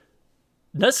in,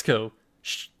 Nezuko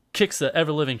kicks the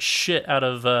ever-living shit out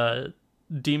of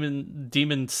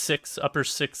Demon 6, Upper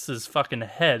 6's fucking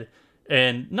head,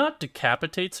 and not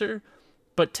decapitates her,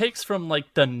 but takes from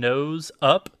like the nose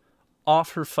up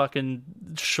off her fucking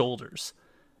shoulders.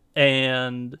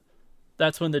 And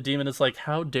that's when the demon is like,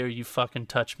 how dare you fucking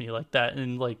touch me like that?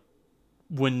 And like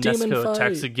when Nezuko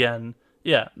attacks again,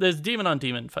 there's demon on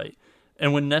demon fight.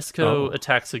 And when Nezuko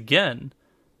attacks again,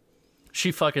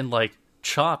 she fucking like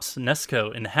chops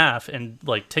Nezuko in half and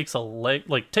like takes a leg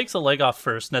off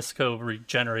first. Nezuko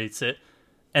regenerates it,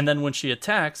 and then when she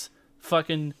attacks,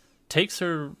 fucking takes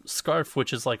her scarf,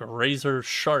 which is like razor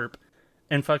sharp,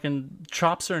 and fucking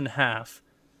chops her in half.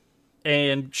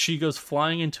 And she goes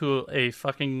flying into a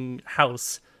fucking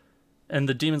house, and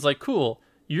the demon's like, cool,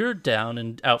 you're down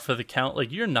and out for the count,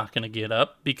 like you're not gonna get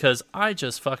up because I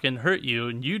just fucking hurt you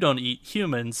and you don't eat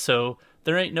humans, so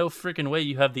there ain't no freaking way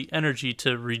you have the energy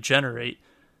to regenerate.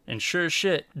 And sure as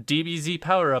shit, DBZ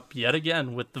power up yet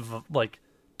again with the like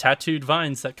tattooed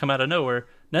vines that come out of nowhere.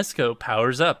 Nezuko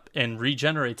powers up and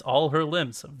regenerates all her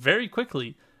limbs very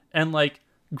quickly, and like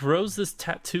grows this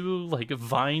tattoo, like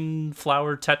vine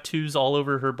flower tattoos all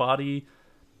over her body,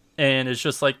 and it's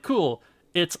just like, cool,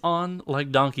 it's on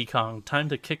like Donkey Kong. Time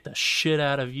to kick the shit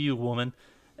out of you, woman.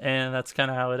 And that's kind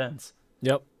of how it ends.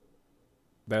 Yep.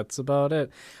 That's about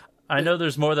it. I know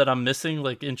there's more that I'm missing,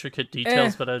 like intricate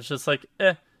details, but I was just like,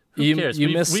 who cares?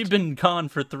 We've been gone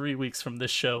for 3 weeks from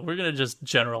this show. We're going to just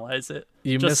generalize it.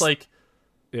 Yeah. I was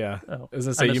going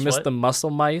to say, you missed the muscle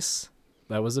mice.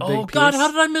 That was a big piece. Oh, God, how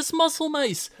did I miss muscle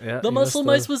mice? Yeah, the muscle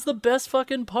mice was the best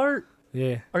fucking part.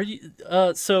 Yeah. Are you,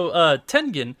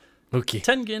 Tengen. Mookie.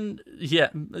 Tengen, yeah,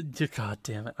 God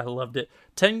damn it, I loved it.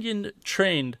 Tengen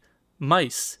trained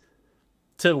mice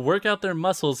to work out their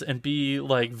muscles and be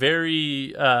like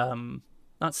very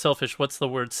not selfish, what's the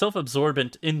word,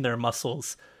 self-absorbent in their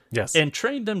muscles. Yes. And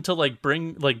trained them to like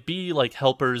be like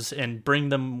helpers and bring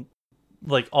them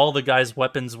like all the guys'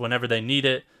 weapons whenever they need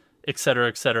it, etc.,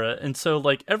 etc. And so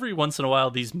like every once in a while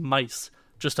these mice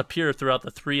just appear throughout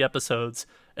the 3 episodes,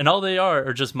 and all they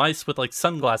are just mice with like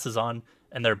sunglasses on,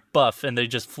 and they're buff and they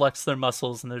just flex their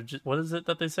muscles, and they're just, what is it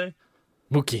that they say?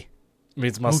 Mookie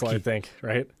means muscle, Mookie. I think,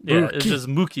 right? Yeah, Mookie. it's just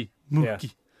Mookie. Yeah.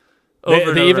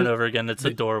 Over and over again. It's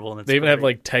adorable. And it's they even great. have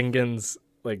like Tengen's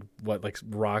like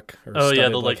rock or the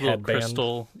studded, like little headband.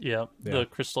 crystal, the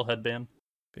crystal headband.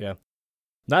 Yeah,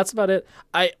 that's about it.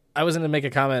 I was going to make a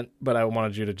comment, but I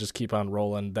wanted you to just keep on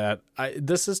rolling. That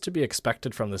this is to be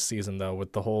expected from this season, though,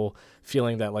 with the whole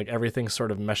feeling that like everything's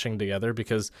sort of meshing together,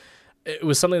 because it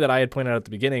was something that I had pointed out at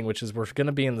the beginning, which is we're going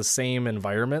to be in the same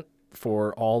environment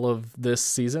for all of this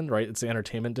season, right? It's the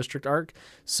Entertainment District arc,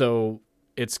 so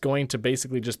it's going to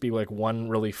basically just be like one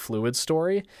really fluid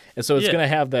story. And so it's going to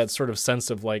have that sort of sense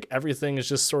of like everything is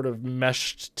just sort of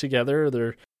meshed together.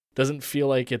 There doesn't feel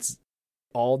like it's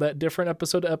all that different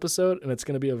episode to episode, and it's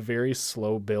going to be a very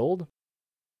slow build.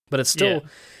 But it's still,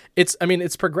 it's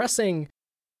progressing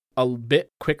a bit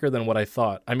quicker than what I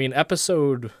thought. I mean,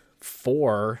 episode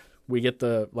 4, we get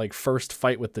the like first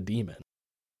fight with the demon.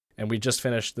 And we just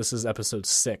finished, this is episode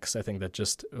 6, I think, that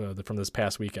just from this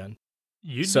past weekend.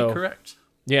 You'd be correct.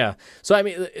 Yeah. So, I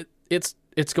mean, it's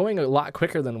going a lot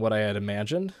quicker than what I had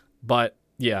imagined. But,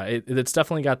 yeah, it's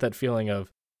definitely got that feeling of,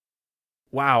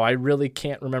 wow, I really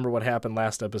can't remember what happened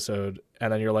last episode.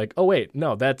 And then you're like, oh, wait,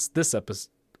 no, that's this episode.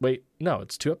 Wait, no,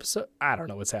 it's 2 episodes? I don't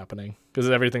know what's happening. Because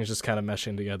everything's just kind of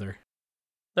meshing together.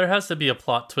 There has to be a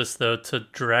plot twist, though, to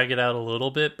drag it out a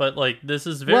little bit. But, like, this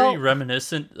is very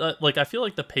reminiscent. Like, I feel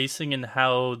like the pacing and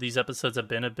how these episodes have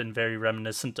been very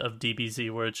reminiscent of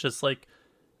DBZ, where it's just like,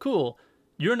 cool,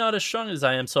 you're not as strong as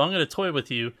I am, so I'm going to toy with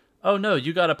you. Oh, no,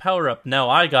 you got a power-up. Now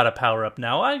I got a power-up.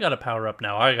 Now I got a power-up.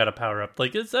 Now I got a power-up.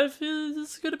 Like, I feel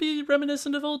it's going to be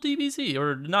reminiscent of old DBZ.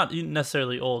 Or not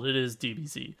necessarily old. It is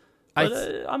DBZ.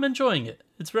 But I'm enjoying it.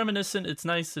 It's reminiscent. It's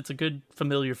nice. It's a good,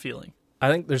 familiar feeling. I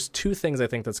think there's 2 things I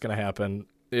think that's going to happen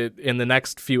in the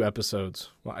next few episodes.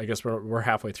 Well, I guess we're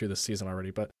halfway through this season already,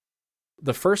 but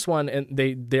the first one, and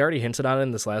they already hinted on it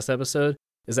in this last episode,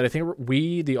 is that I think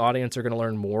we, the audience, are going to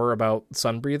learn more about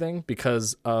sun breathing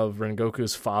because of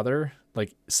Rengoku's father,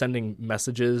 like sending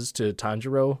messages to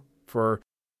Tanjiro for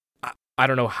I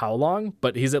don't know how long,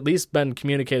 but he's at least been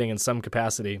communicating in some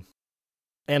capacity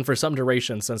and for some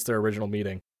duration since their original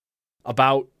meeting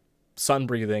about sun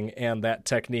breathing and that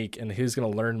technique, and he's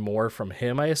going to learn more from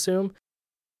him, I assume.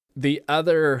 The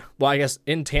other, well, I guess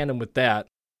in tandem with that,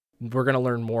 we're going to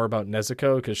learn more about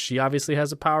Nezuko because she obviously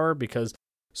has a power because,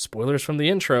 spoilers from the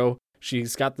intro,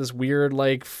 she's got this weird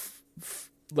like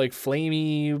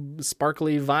flamey,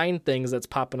 sparkly vine things that's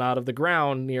popping out of the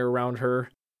ground near around her,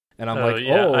 And I'm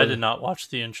I did not watch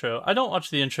the intro. I don't watch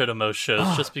the intro to most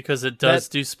shows just because it does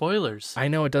do spoilers. I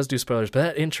know it does do spoilers, but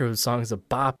that intro song is a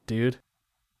bop, dude.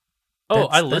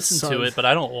 I listen to it, but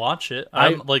I don't watch it.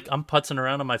 I'm putzing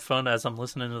around on my phone as I'm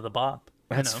listening to the bop.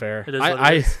 That's fair. It is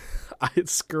what it is. I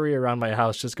scurry around my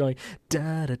house just going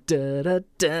da da da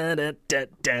da da da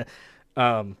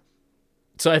da.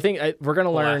 So I think we're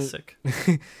gonna learn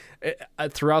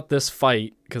throughout this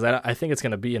fight, because I think it's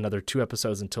gonna be another 2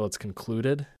 episodes until it's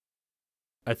concluded.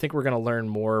 I think we're gonna learn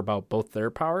more about both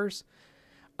their powers.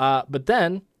 But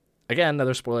then, again,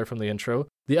 another spoiler from the intro.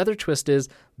 The other twist is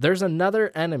there's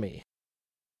another enemy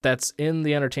that's in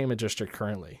the entertainment district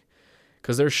currently,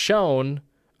 because they're shown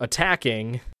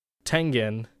attacking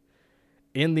Tengen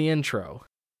in the intro.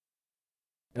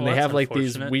 And they have like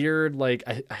these weird, like,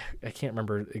 I can't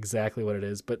remember exactly what it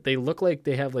is, but they look like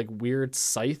they have like weird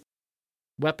scythe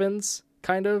weapons,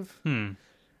 kind of,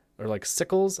 or like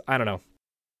sickles. I don't know.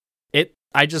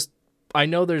 I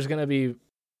know there's going to be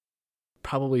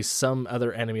probably some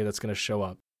other enemy that's going to show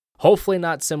up. Hopefully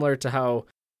not similar to how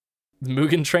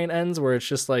Mugen Train ends, where it's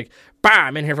just like, bah,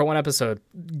 I'm in here for 1 episode,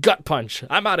 gut punch,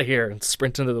 I'm out of here, and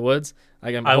sprint into the woods.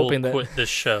 I will quit this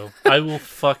show. I will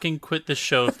fucking quit this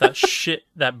show if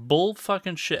that bull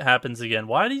fucking shit happens again.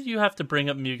 Why did you have to bring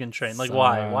up Mugen Train? Like,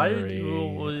 why? Why did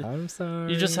you? I'm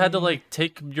sorry. You just had to like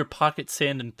take your pocket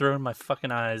sand and throw it in my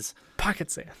fucking eyes.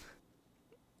 Pocket sand.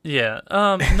 Yeah.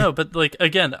 No, but like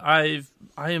again, I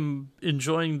am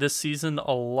enjoying this season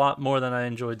a lot more than I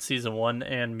enjoyed season 1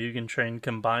 and Mugen Train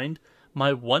combined.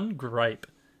 My one gripe,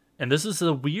 and this is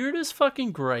the weirdest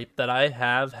fucking gripe that I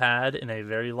have had in a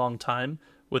very long time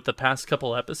with the past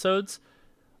couple episodes,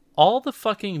 all the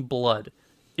fucking blood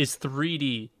is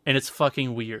 3D and it's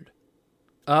fucking weird.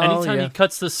 Anytime he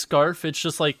cuts the scarf, it's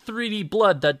just like 3D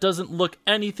blood that doesn't look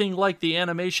anything like the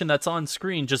animation that's on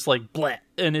screen, just like bleh,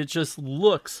 and it just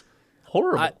looks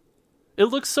horrible. It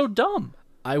looks so dumb.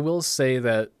 I will say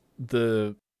that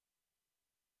the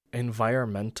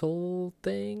environmental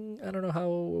thing, I don't know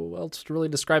how else to really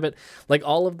describe it, like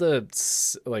all of the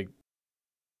like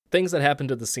things that happen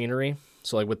to the scenery,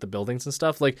 so like with the buildings and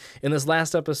stuff, like in this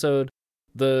last episode,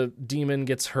 the demon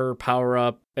gets her power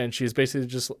up and she's basically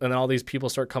just, and then all these people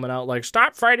start coming out like,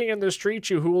 stop fighting in the street,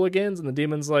 you hooligans, and the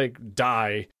demon's like,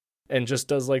 die, and just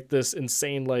does like this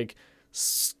insane like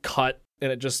cut,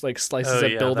 and it just like slices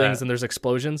at buildings and there's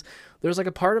explosions. There's like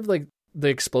a part of like the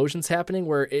explosions happening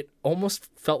where it almost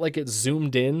felt like it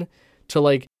zoomed in to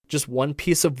like just one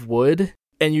piece of wood,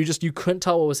 and you couldn't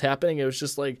tell what was happening. It was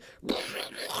just like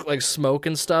smoke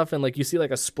and stuff, and like you see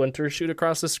like a splinter shoot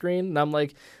across the screen, and I'm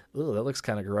like, ooh, that looks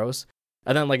kind of gross.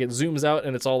 And then like it zooms out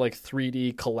and it's all like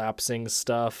 3D collapsing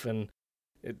stuff, and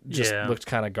it just looked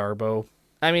kind of garbo.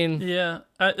 I mean,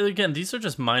 again, these are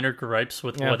just minor gripes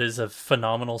with what is a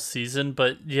phenomenal season,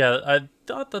 but I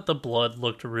thought that the blood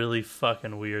looked really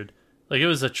fucking weird. Like, it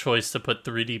was a choice to put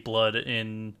 3D blood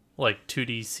in, like,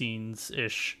 2D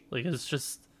scenes-ish. Like, it's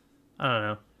just, I don't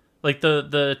know. Like,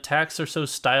 the attacks are so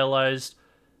stylized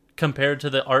compared to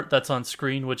the art that's on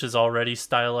screen, which is already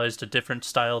stylized a different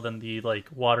style than the, like,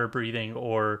 water-breathing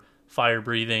or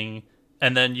fire-breathing.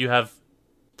 And then you have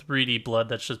 3D blood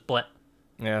that's just bleh.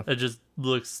 Yeah. It just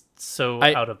looks so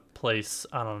out of place.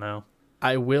 I don't know.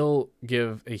 I will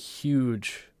give a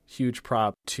huge, huge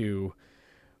prop to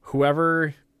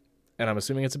whoever, and I'm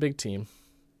assuming it's a big team,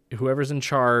 whoever's in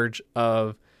charge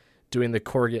of doing the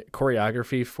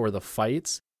choreography for the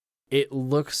fights. It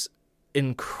looks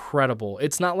incredible.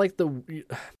 It's not like I'm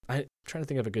trying to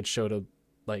think of a good show to,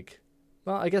 like,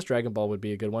 well, I guess Dragon Ball would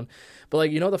be a good one. But,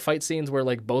 like, you know the fight scenes where,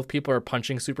 like, both people are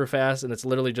punching super fast and it's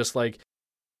literally just, like,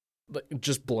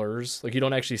 just blurs. Like, you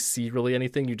don't actually see really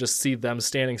anything. You just see them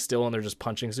standing still and they're just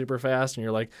punching super fast, and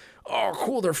you're like, oh,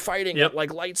 cool, they're fighting at,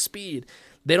 like, light speed.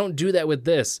 They don't do that with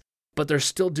this, but they're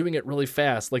still doing it really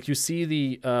fast. Like, you see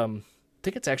the, I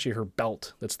think it's actually her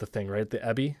belt that's the thing, right? The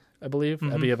Ebi, I believe.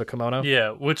 Mm-hmm. Ebi of a kimono.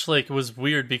 Yeah, which, like, was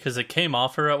weird because it came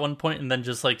off her at one point and then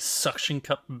just, like, suction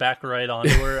cup back right onto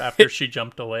her after she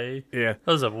jumped away. Yeah.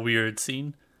 That was a weird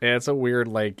scene. Yeah, it's a weird,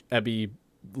 like, Ebi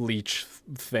leech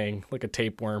thing, like a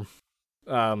tapeworm.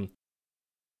 Wow,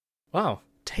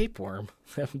 tapeworm.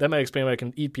 That might explain why I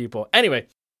can eat people. Anyway,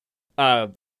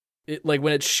 it, like,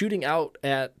 when it's shooting out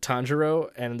at Tanjiro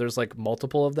and there's like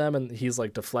multiple of them and he's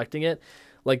like deflecting it,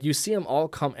 like you see them all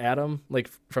come at him like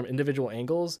from individual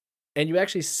angles, and you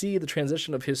actually see the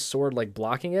transition of his sword like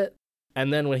blocking it,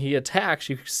 and then when he attacks,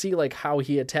 you see like how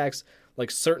he attacks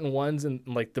like certain ones and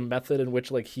like the method in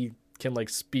which like he can like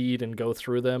speed and go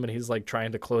through them, and he's like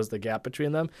trying to close the gap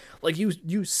between them. Like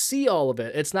you see all of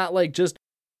it. It's not like just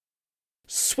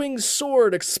swing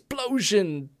sword,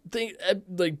 explosion, thing,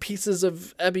 like pieces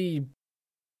of Ebby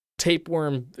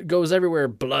tapeworm goes everywhere,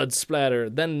 blood splatter.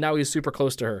 Then now he's super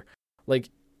close to her. Like,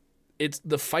 it's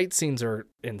the fight scenes are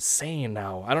insane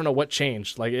now. I don't know what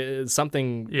changed. Like,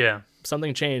 something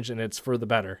changed, and it's for the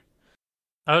better.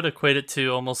 I would equate it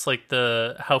to almost like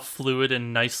how fluid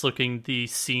and nice looking the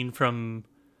scene from,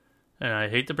 and I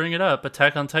hate to bring it up,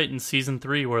 Attack on Titan Season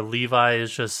 3, where Levi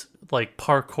is just like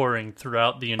parkouring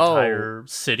throughout the entire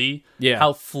city. Yeah.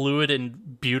 How fluid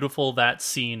and beautiful that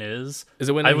scene is. Is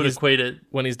it when I would equate it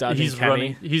when he's dodging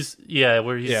Kenny?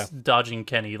 Where he's dodging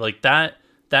Kenny. Like that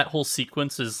whole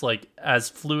sequence is like as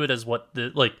fluid as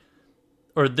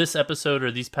or this episode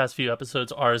or these past few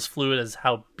episodes are as fluid as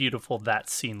how beautiful that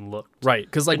scene looked. Right,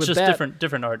 because like it's with just that,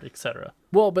 different art, etc.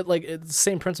 Well, but like it's the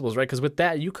same principles, right? Because with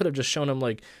that, you could have just shown him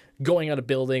like going out a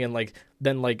building and like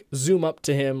then like zoom up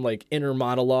to him like inner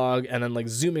monologue and then like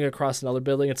zooming across another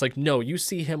building. It's like no, you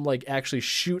see him like actually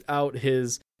shoot out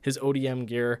his ODM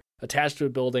gear attached to a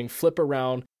building, flip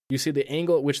around. You see the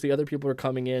angle at which the other people are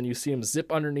coming in. You see him zip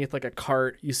underneath like a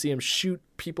cart. You see him shoot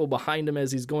people behind him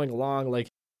as he's going along. Like.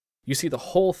 You see the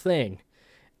whole thing,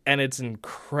 and it's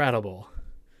incredible.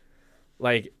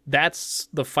 Like, that's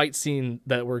the fight scene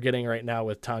that we're getting right now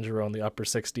with Tanjiro and the Upper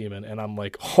Six Demon, and I'm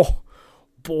like, oh,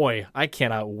 boy, I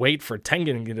cannot wait for Tengen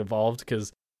to get involved,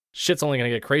 because shit's only going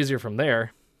to get crazier from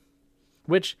there.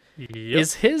 Which,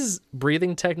 is his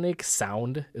breathing technique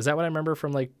sound? Is that what I remember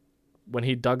from, like, when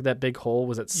he dug that big hole?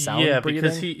 Was it sound breathing?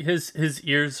 Yeah, because his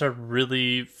ears are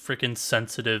really freaking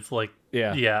sensitive, like,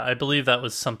 Yeah, I believe that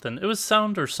was something. It was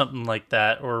sound or something like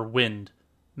that, or wind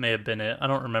may have been it. I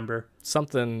don't remember.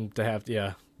 Something to have,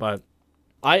 yeah. But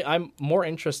I'm more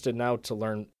interested now to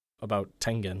learn about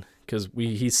Tengen, because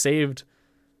he saved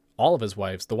all of his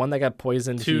wives. The one that got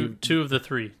poisoned. Two of the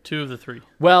three.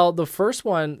 Well, the first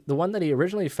one, the one that he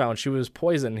originally found, she was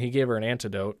poisoned. He gave her an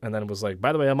antidote, and then was like,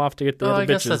 by the way, I'm off to get the other bitches.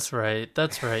 I guess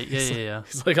that's right. Yeah.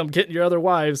 He's like, I'm getting your other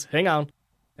wives. Hang on.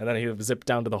 And then he zipped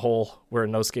down to the hole where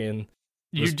Inosuke and...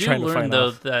 You do learn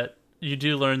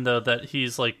though that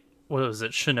he's like, what was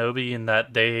it, shinobi, and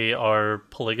that they are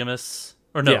polygamous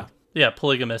or no? Yeah,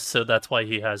 polygamous. So that's why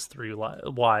he has 3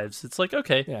 wives. It's like,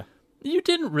 okay, you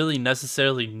didn't really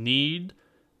necessarily need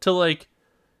to like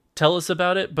tell us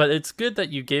about it, but it's good that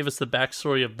you gave us the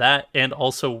backstory of that, and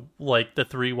also like the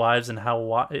 3 wives and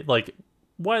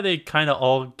why they kind of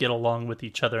all get along with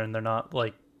each other, and they're not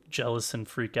like jealous and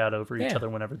freak out over each other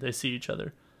whenever they see each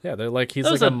other. Yeah, they're like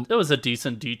that was a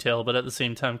decent detail, but at the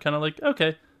same time, kind of like,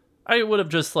 okay, I would have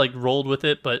just like rolled with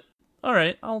it, but all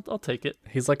right, I'll take it.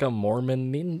 He's like a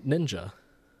Mormon ninja.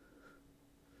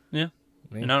 Yeah,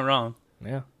 you're not wrong.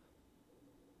 Yeah,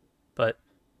 but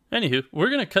anywho, we're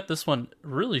gonna cut this one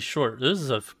really short. This is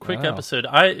a quick episode.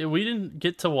 We didn't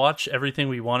get to watch everything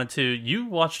we wanted to. You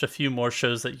watched a few more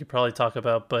shows that you could probably talk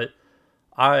about, but.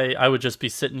 I would just be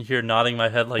sitting here nodding my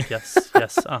head like, yes,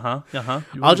 uh-huh.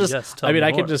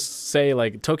 I could just say,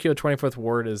 like, Tokyo 24th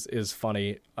Ward is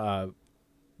funny,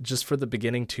 just for the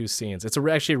beginning 2 scenes. It's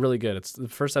actually really good. It's the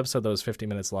first episode that was 50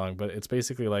 minutes long, but it's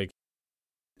basically, like,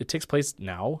 it takes place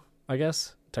now, I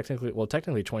guess. Technically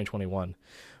 2021.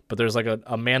 But there's, like,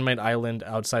 a man-made island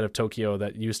outside of Tokyo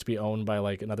that used to be owned by,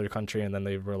 like, another country, and then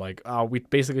they were like, oh, we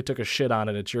basically took a shit on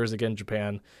it. It's yours again,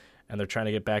 Japan. And they're trying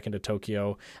to get back into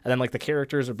Tokyo. And then, like, the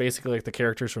characters are basically like the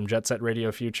characters from Jet Set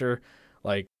Radio Future.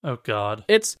 Like, oh, God.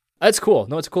 It's cool.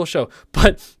 No, it's a cool show.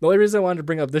 But the only reason I wanted to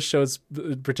bring up this show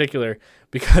in particular,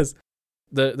 because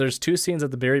there's 2 scenes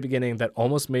at the very beginning that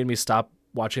almost made me stop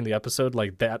watching the episode,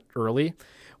 like, that early.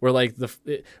 Where, like, the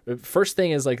first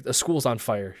thing is, like, the school's on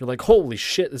fire. You're like, holy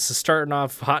shit, this is starting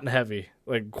off hot and heavy.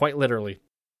 Like, quite literally.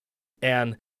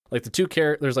 And, like,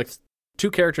 there's, like, 2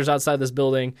 characters outside this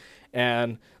building,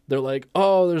 and they're like,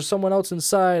 oh, there's someone else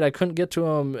inside. I couldn't get to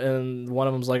him. And one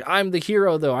of them's like, I'm the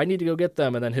hero, though. I need to go get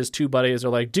them. And then his 2 buddies are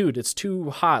like, dude, it's too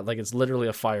hot. Like, it's literally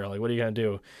a fire. Like, what are you going to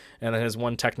do? And then his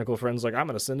one technical friend's like, I'm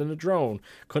going to send in a drone.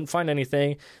 Couldn't find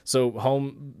anything. So the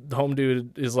home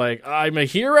dude is like, I'm a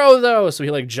hero, though. So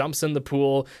he, like, jumps in the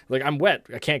pool. Like, I'm wet.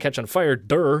 I can't catch on fire.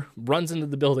 Durr. Runs into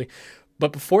the building.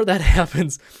 But before that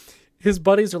happens... his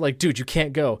buddies are like, dude, you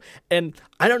can't go. And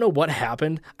I don't know what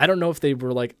happened. I don't know if they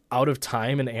were, like, out of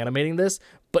time in animating this,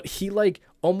 but he, like,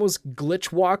 almost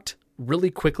glitch walked really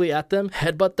quickly at them,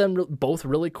 headbutt them both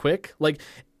really quick. Like,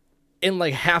 in,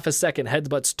 like, half a second,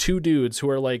 headbutts 2 dudes who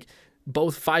are, like,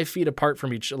 both 5 feet apart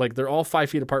from they're all 5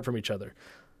 feet apart from each other.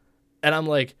 And I'm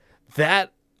like,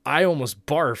 I almost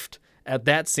barfed at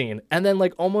that scene. And then,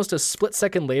 like, almost a split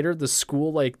second later, the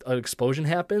school, like, an explosion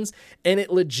happens, and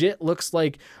it legit looks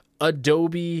like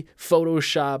Adobe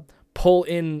Photoshop pull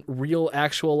in real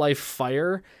actual life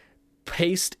fire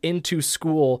paced into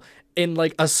school in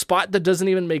like a spot that doesn't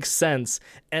even make sense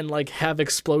and like have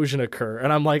explosion occur.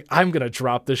 And I'm like, I'm going to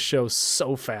drop this show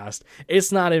so fast.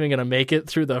 It's not even going to make it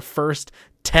through the first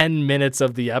 10 minutes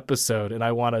of the episode and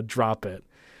I want to drop it.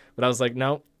 But I was like,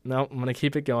 no, I'm going to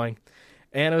keep it going.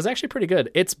 And it was actually pretty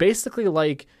good. It's basically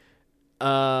like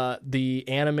the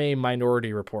anime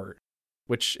Minority Report,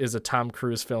 which is a Tom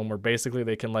Cruise film where basically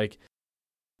they can like,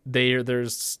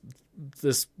 there's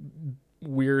this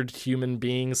weird human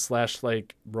being /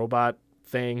 like robot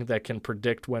thing that can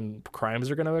predict when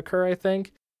crimes are going to occur, I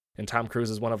think. And Tom Cruise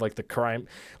is one of like the crime,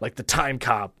 like the time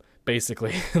cop,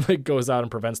 basically, like goes out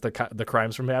and prevents the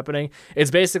crimes from happening.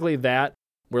 It's basically that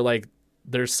where like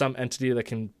there's some entity that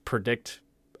can predict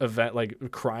event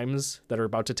like crimes that are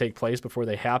about to take place before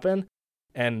they happen.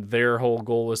 And their whole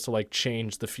goal is to like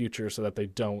change the future so that they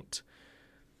don't.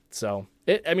 So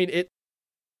it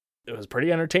was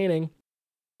pretty entertaining.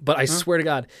 But I swear to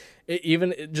God,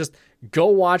 just go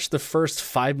watch the first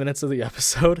 5 minutes of the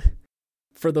episode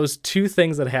for those two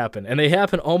things that happen. And they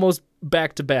happen almost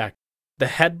back to back. The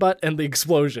headbutt and the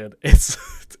explosion. It's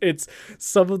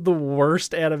some of the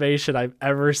worst animation I've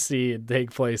ever seen take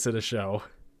place in a show.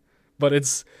 But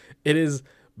it is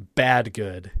bad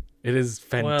good. It is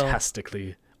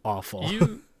fantastically awful.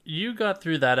 You got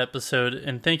through that episode,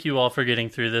 and thank you all for getting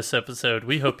through this episode.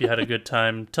 We hope you had a good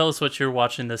time. Tell us what you're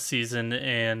watching this season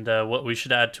and what we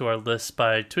should add to our list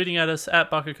by tweeting at us at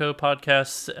Bakuko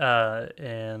Podcasts,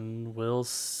 and we'll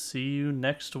see you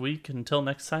next week. Until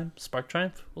next time, Spark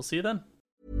Triumph. We'll see you then.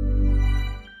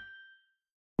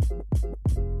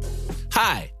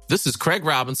 Hi, this is Craig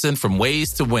Robinson from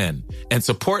Ways to Win, and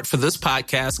support for this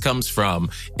podcast comes from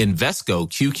Invesco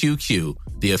QQQ,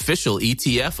 the official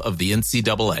ETF of the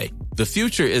NCAA. The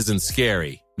future isn't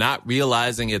scary. Not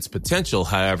realizing its potential,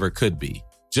 however, could be.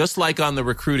 Just like on the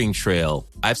recruiting trail,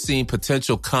 I've seen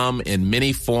potential come in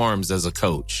many forms as a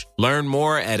coach. Learn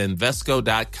more at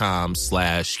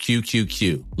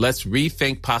Invesco.com/QQQ. Let's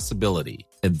rethink possibility.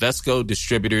 Invesco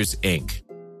Distributors, Inc.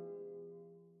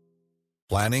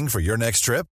 Planning for your next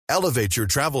trip? Elevate your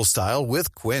travel style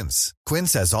with Quince.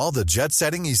 Quince has all the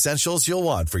jet-setting essentials you'll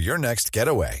want for your next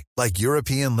getaway, like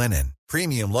European linen,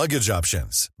 premium luggage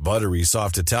options, buttery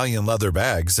soft Italian leather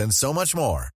bags, and so much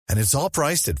more. And it's all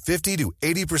priced at 50 to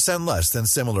 80% less than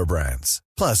similar brands.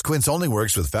 Plus, Quince only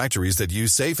works with factories that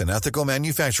use safe and ethical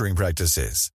manufacturing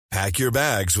practices. Pack your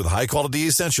bags with high-quality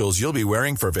essentials you'll be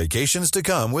wearing for vacations to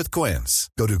come with Quince.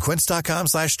 Go to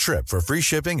quince.com/trip for free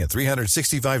shipping and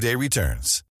 365-day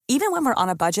returns. Even when we're on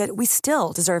a budget, we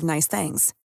still deserve nice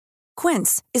things.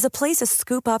 Quince is a place to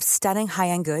scoop up stunning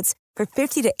high-end goods for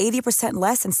 50 to 80%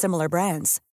 less than similar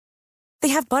brands. They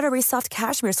have buttery soft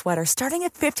cashmere sweaters starting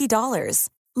at $50,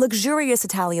 luxurious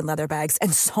Italian leather bags,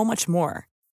 and so much more.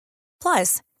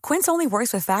 Plus, Quince only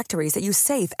works with factories that use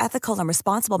safe, ethical, and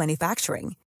responsible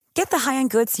manufacturing. Get the high-end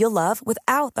goods you'll love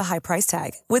without the high price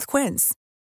tag with Quince.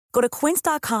 Go to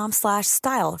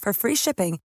quince.com/style for free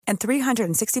shipping and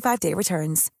 365-day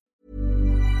returns.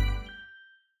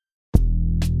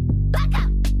 Back up.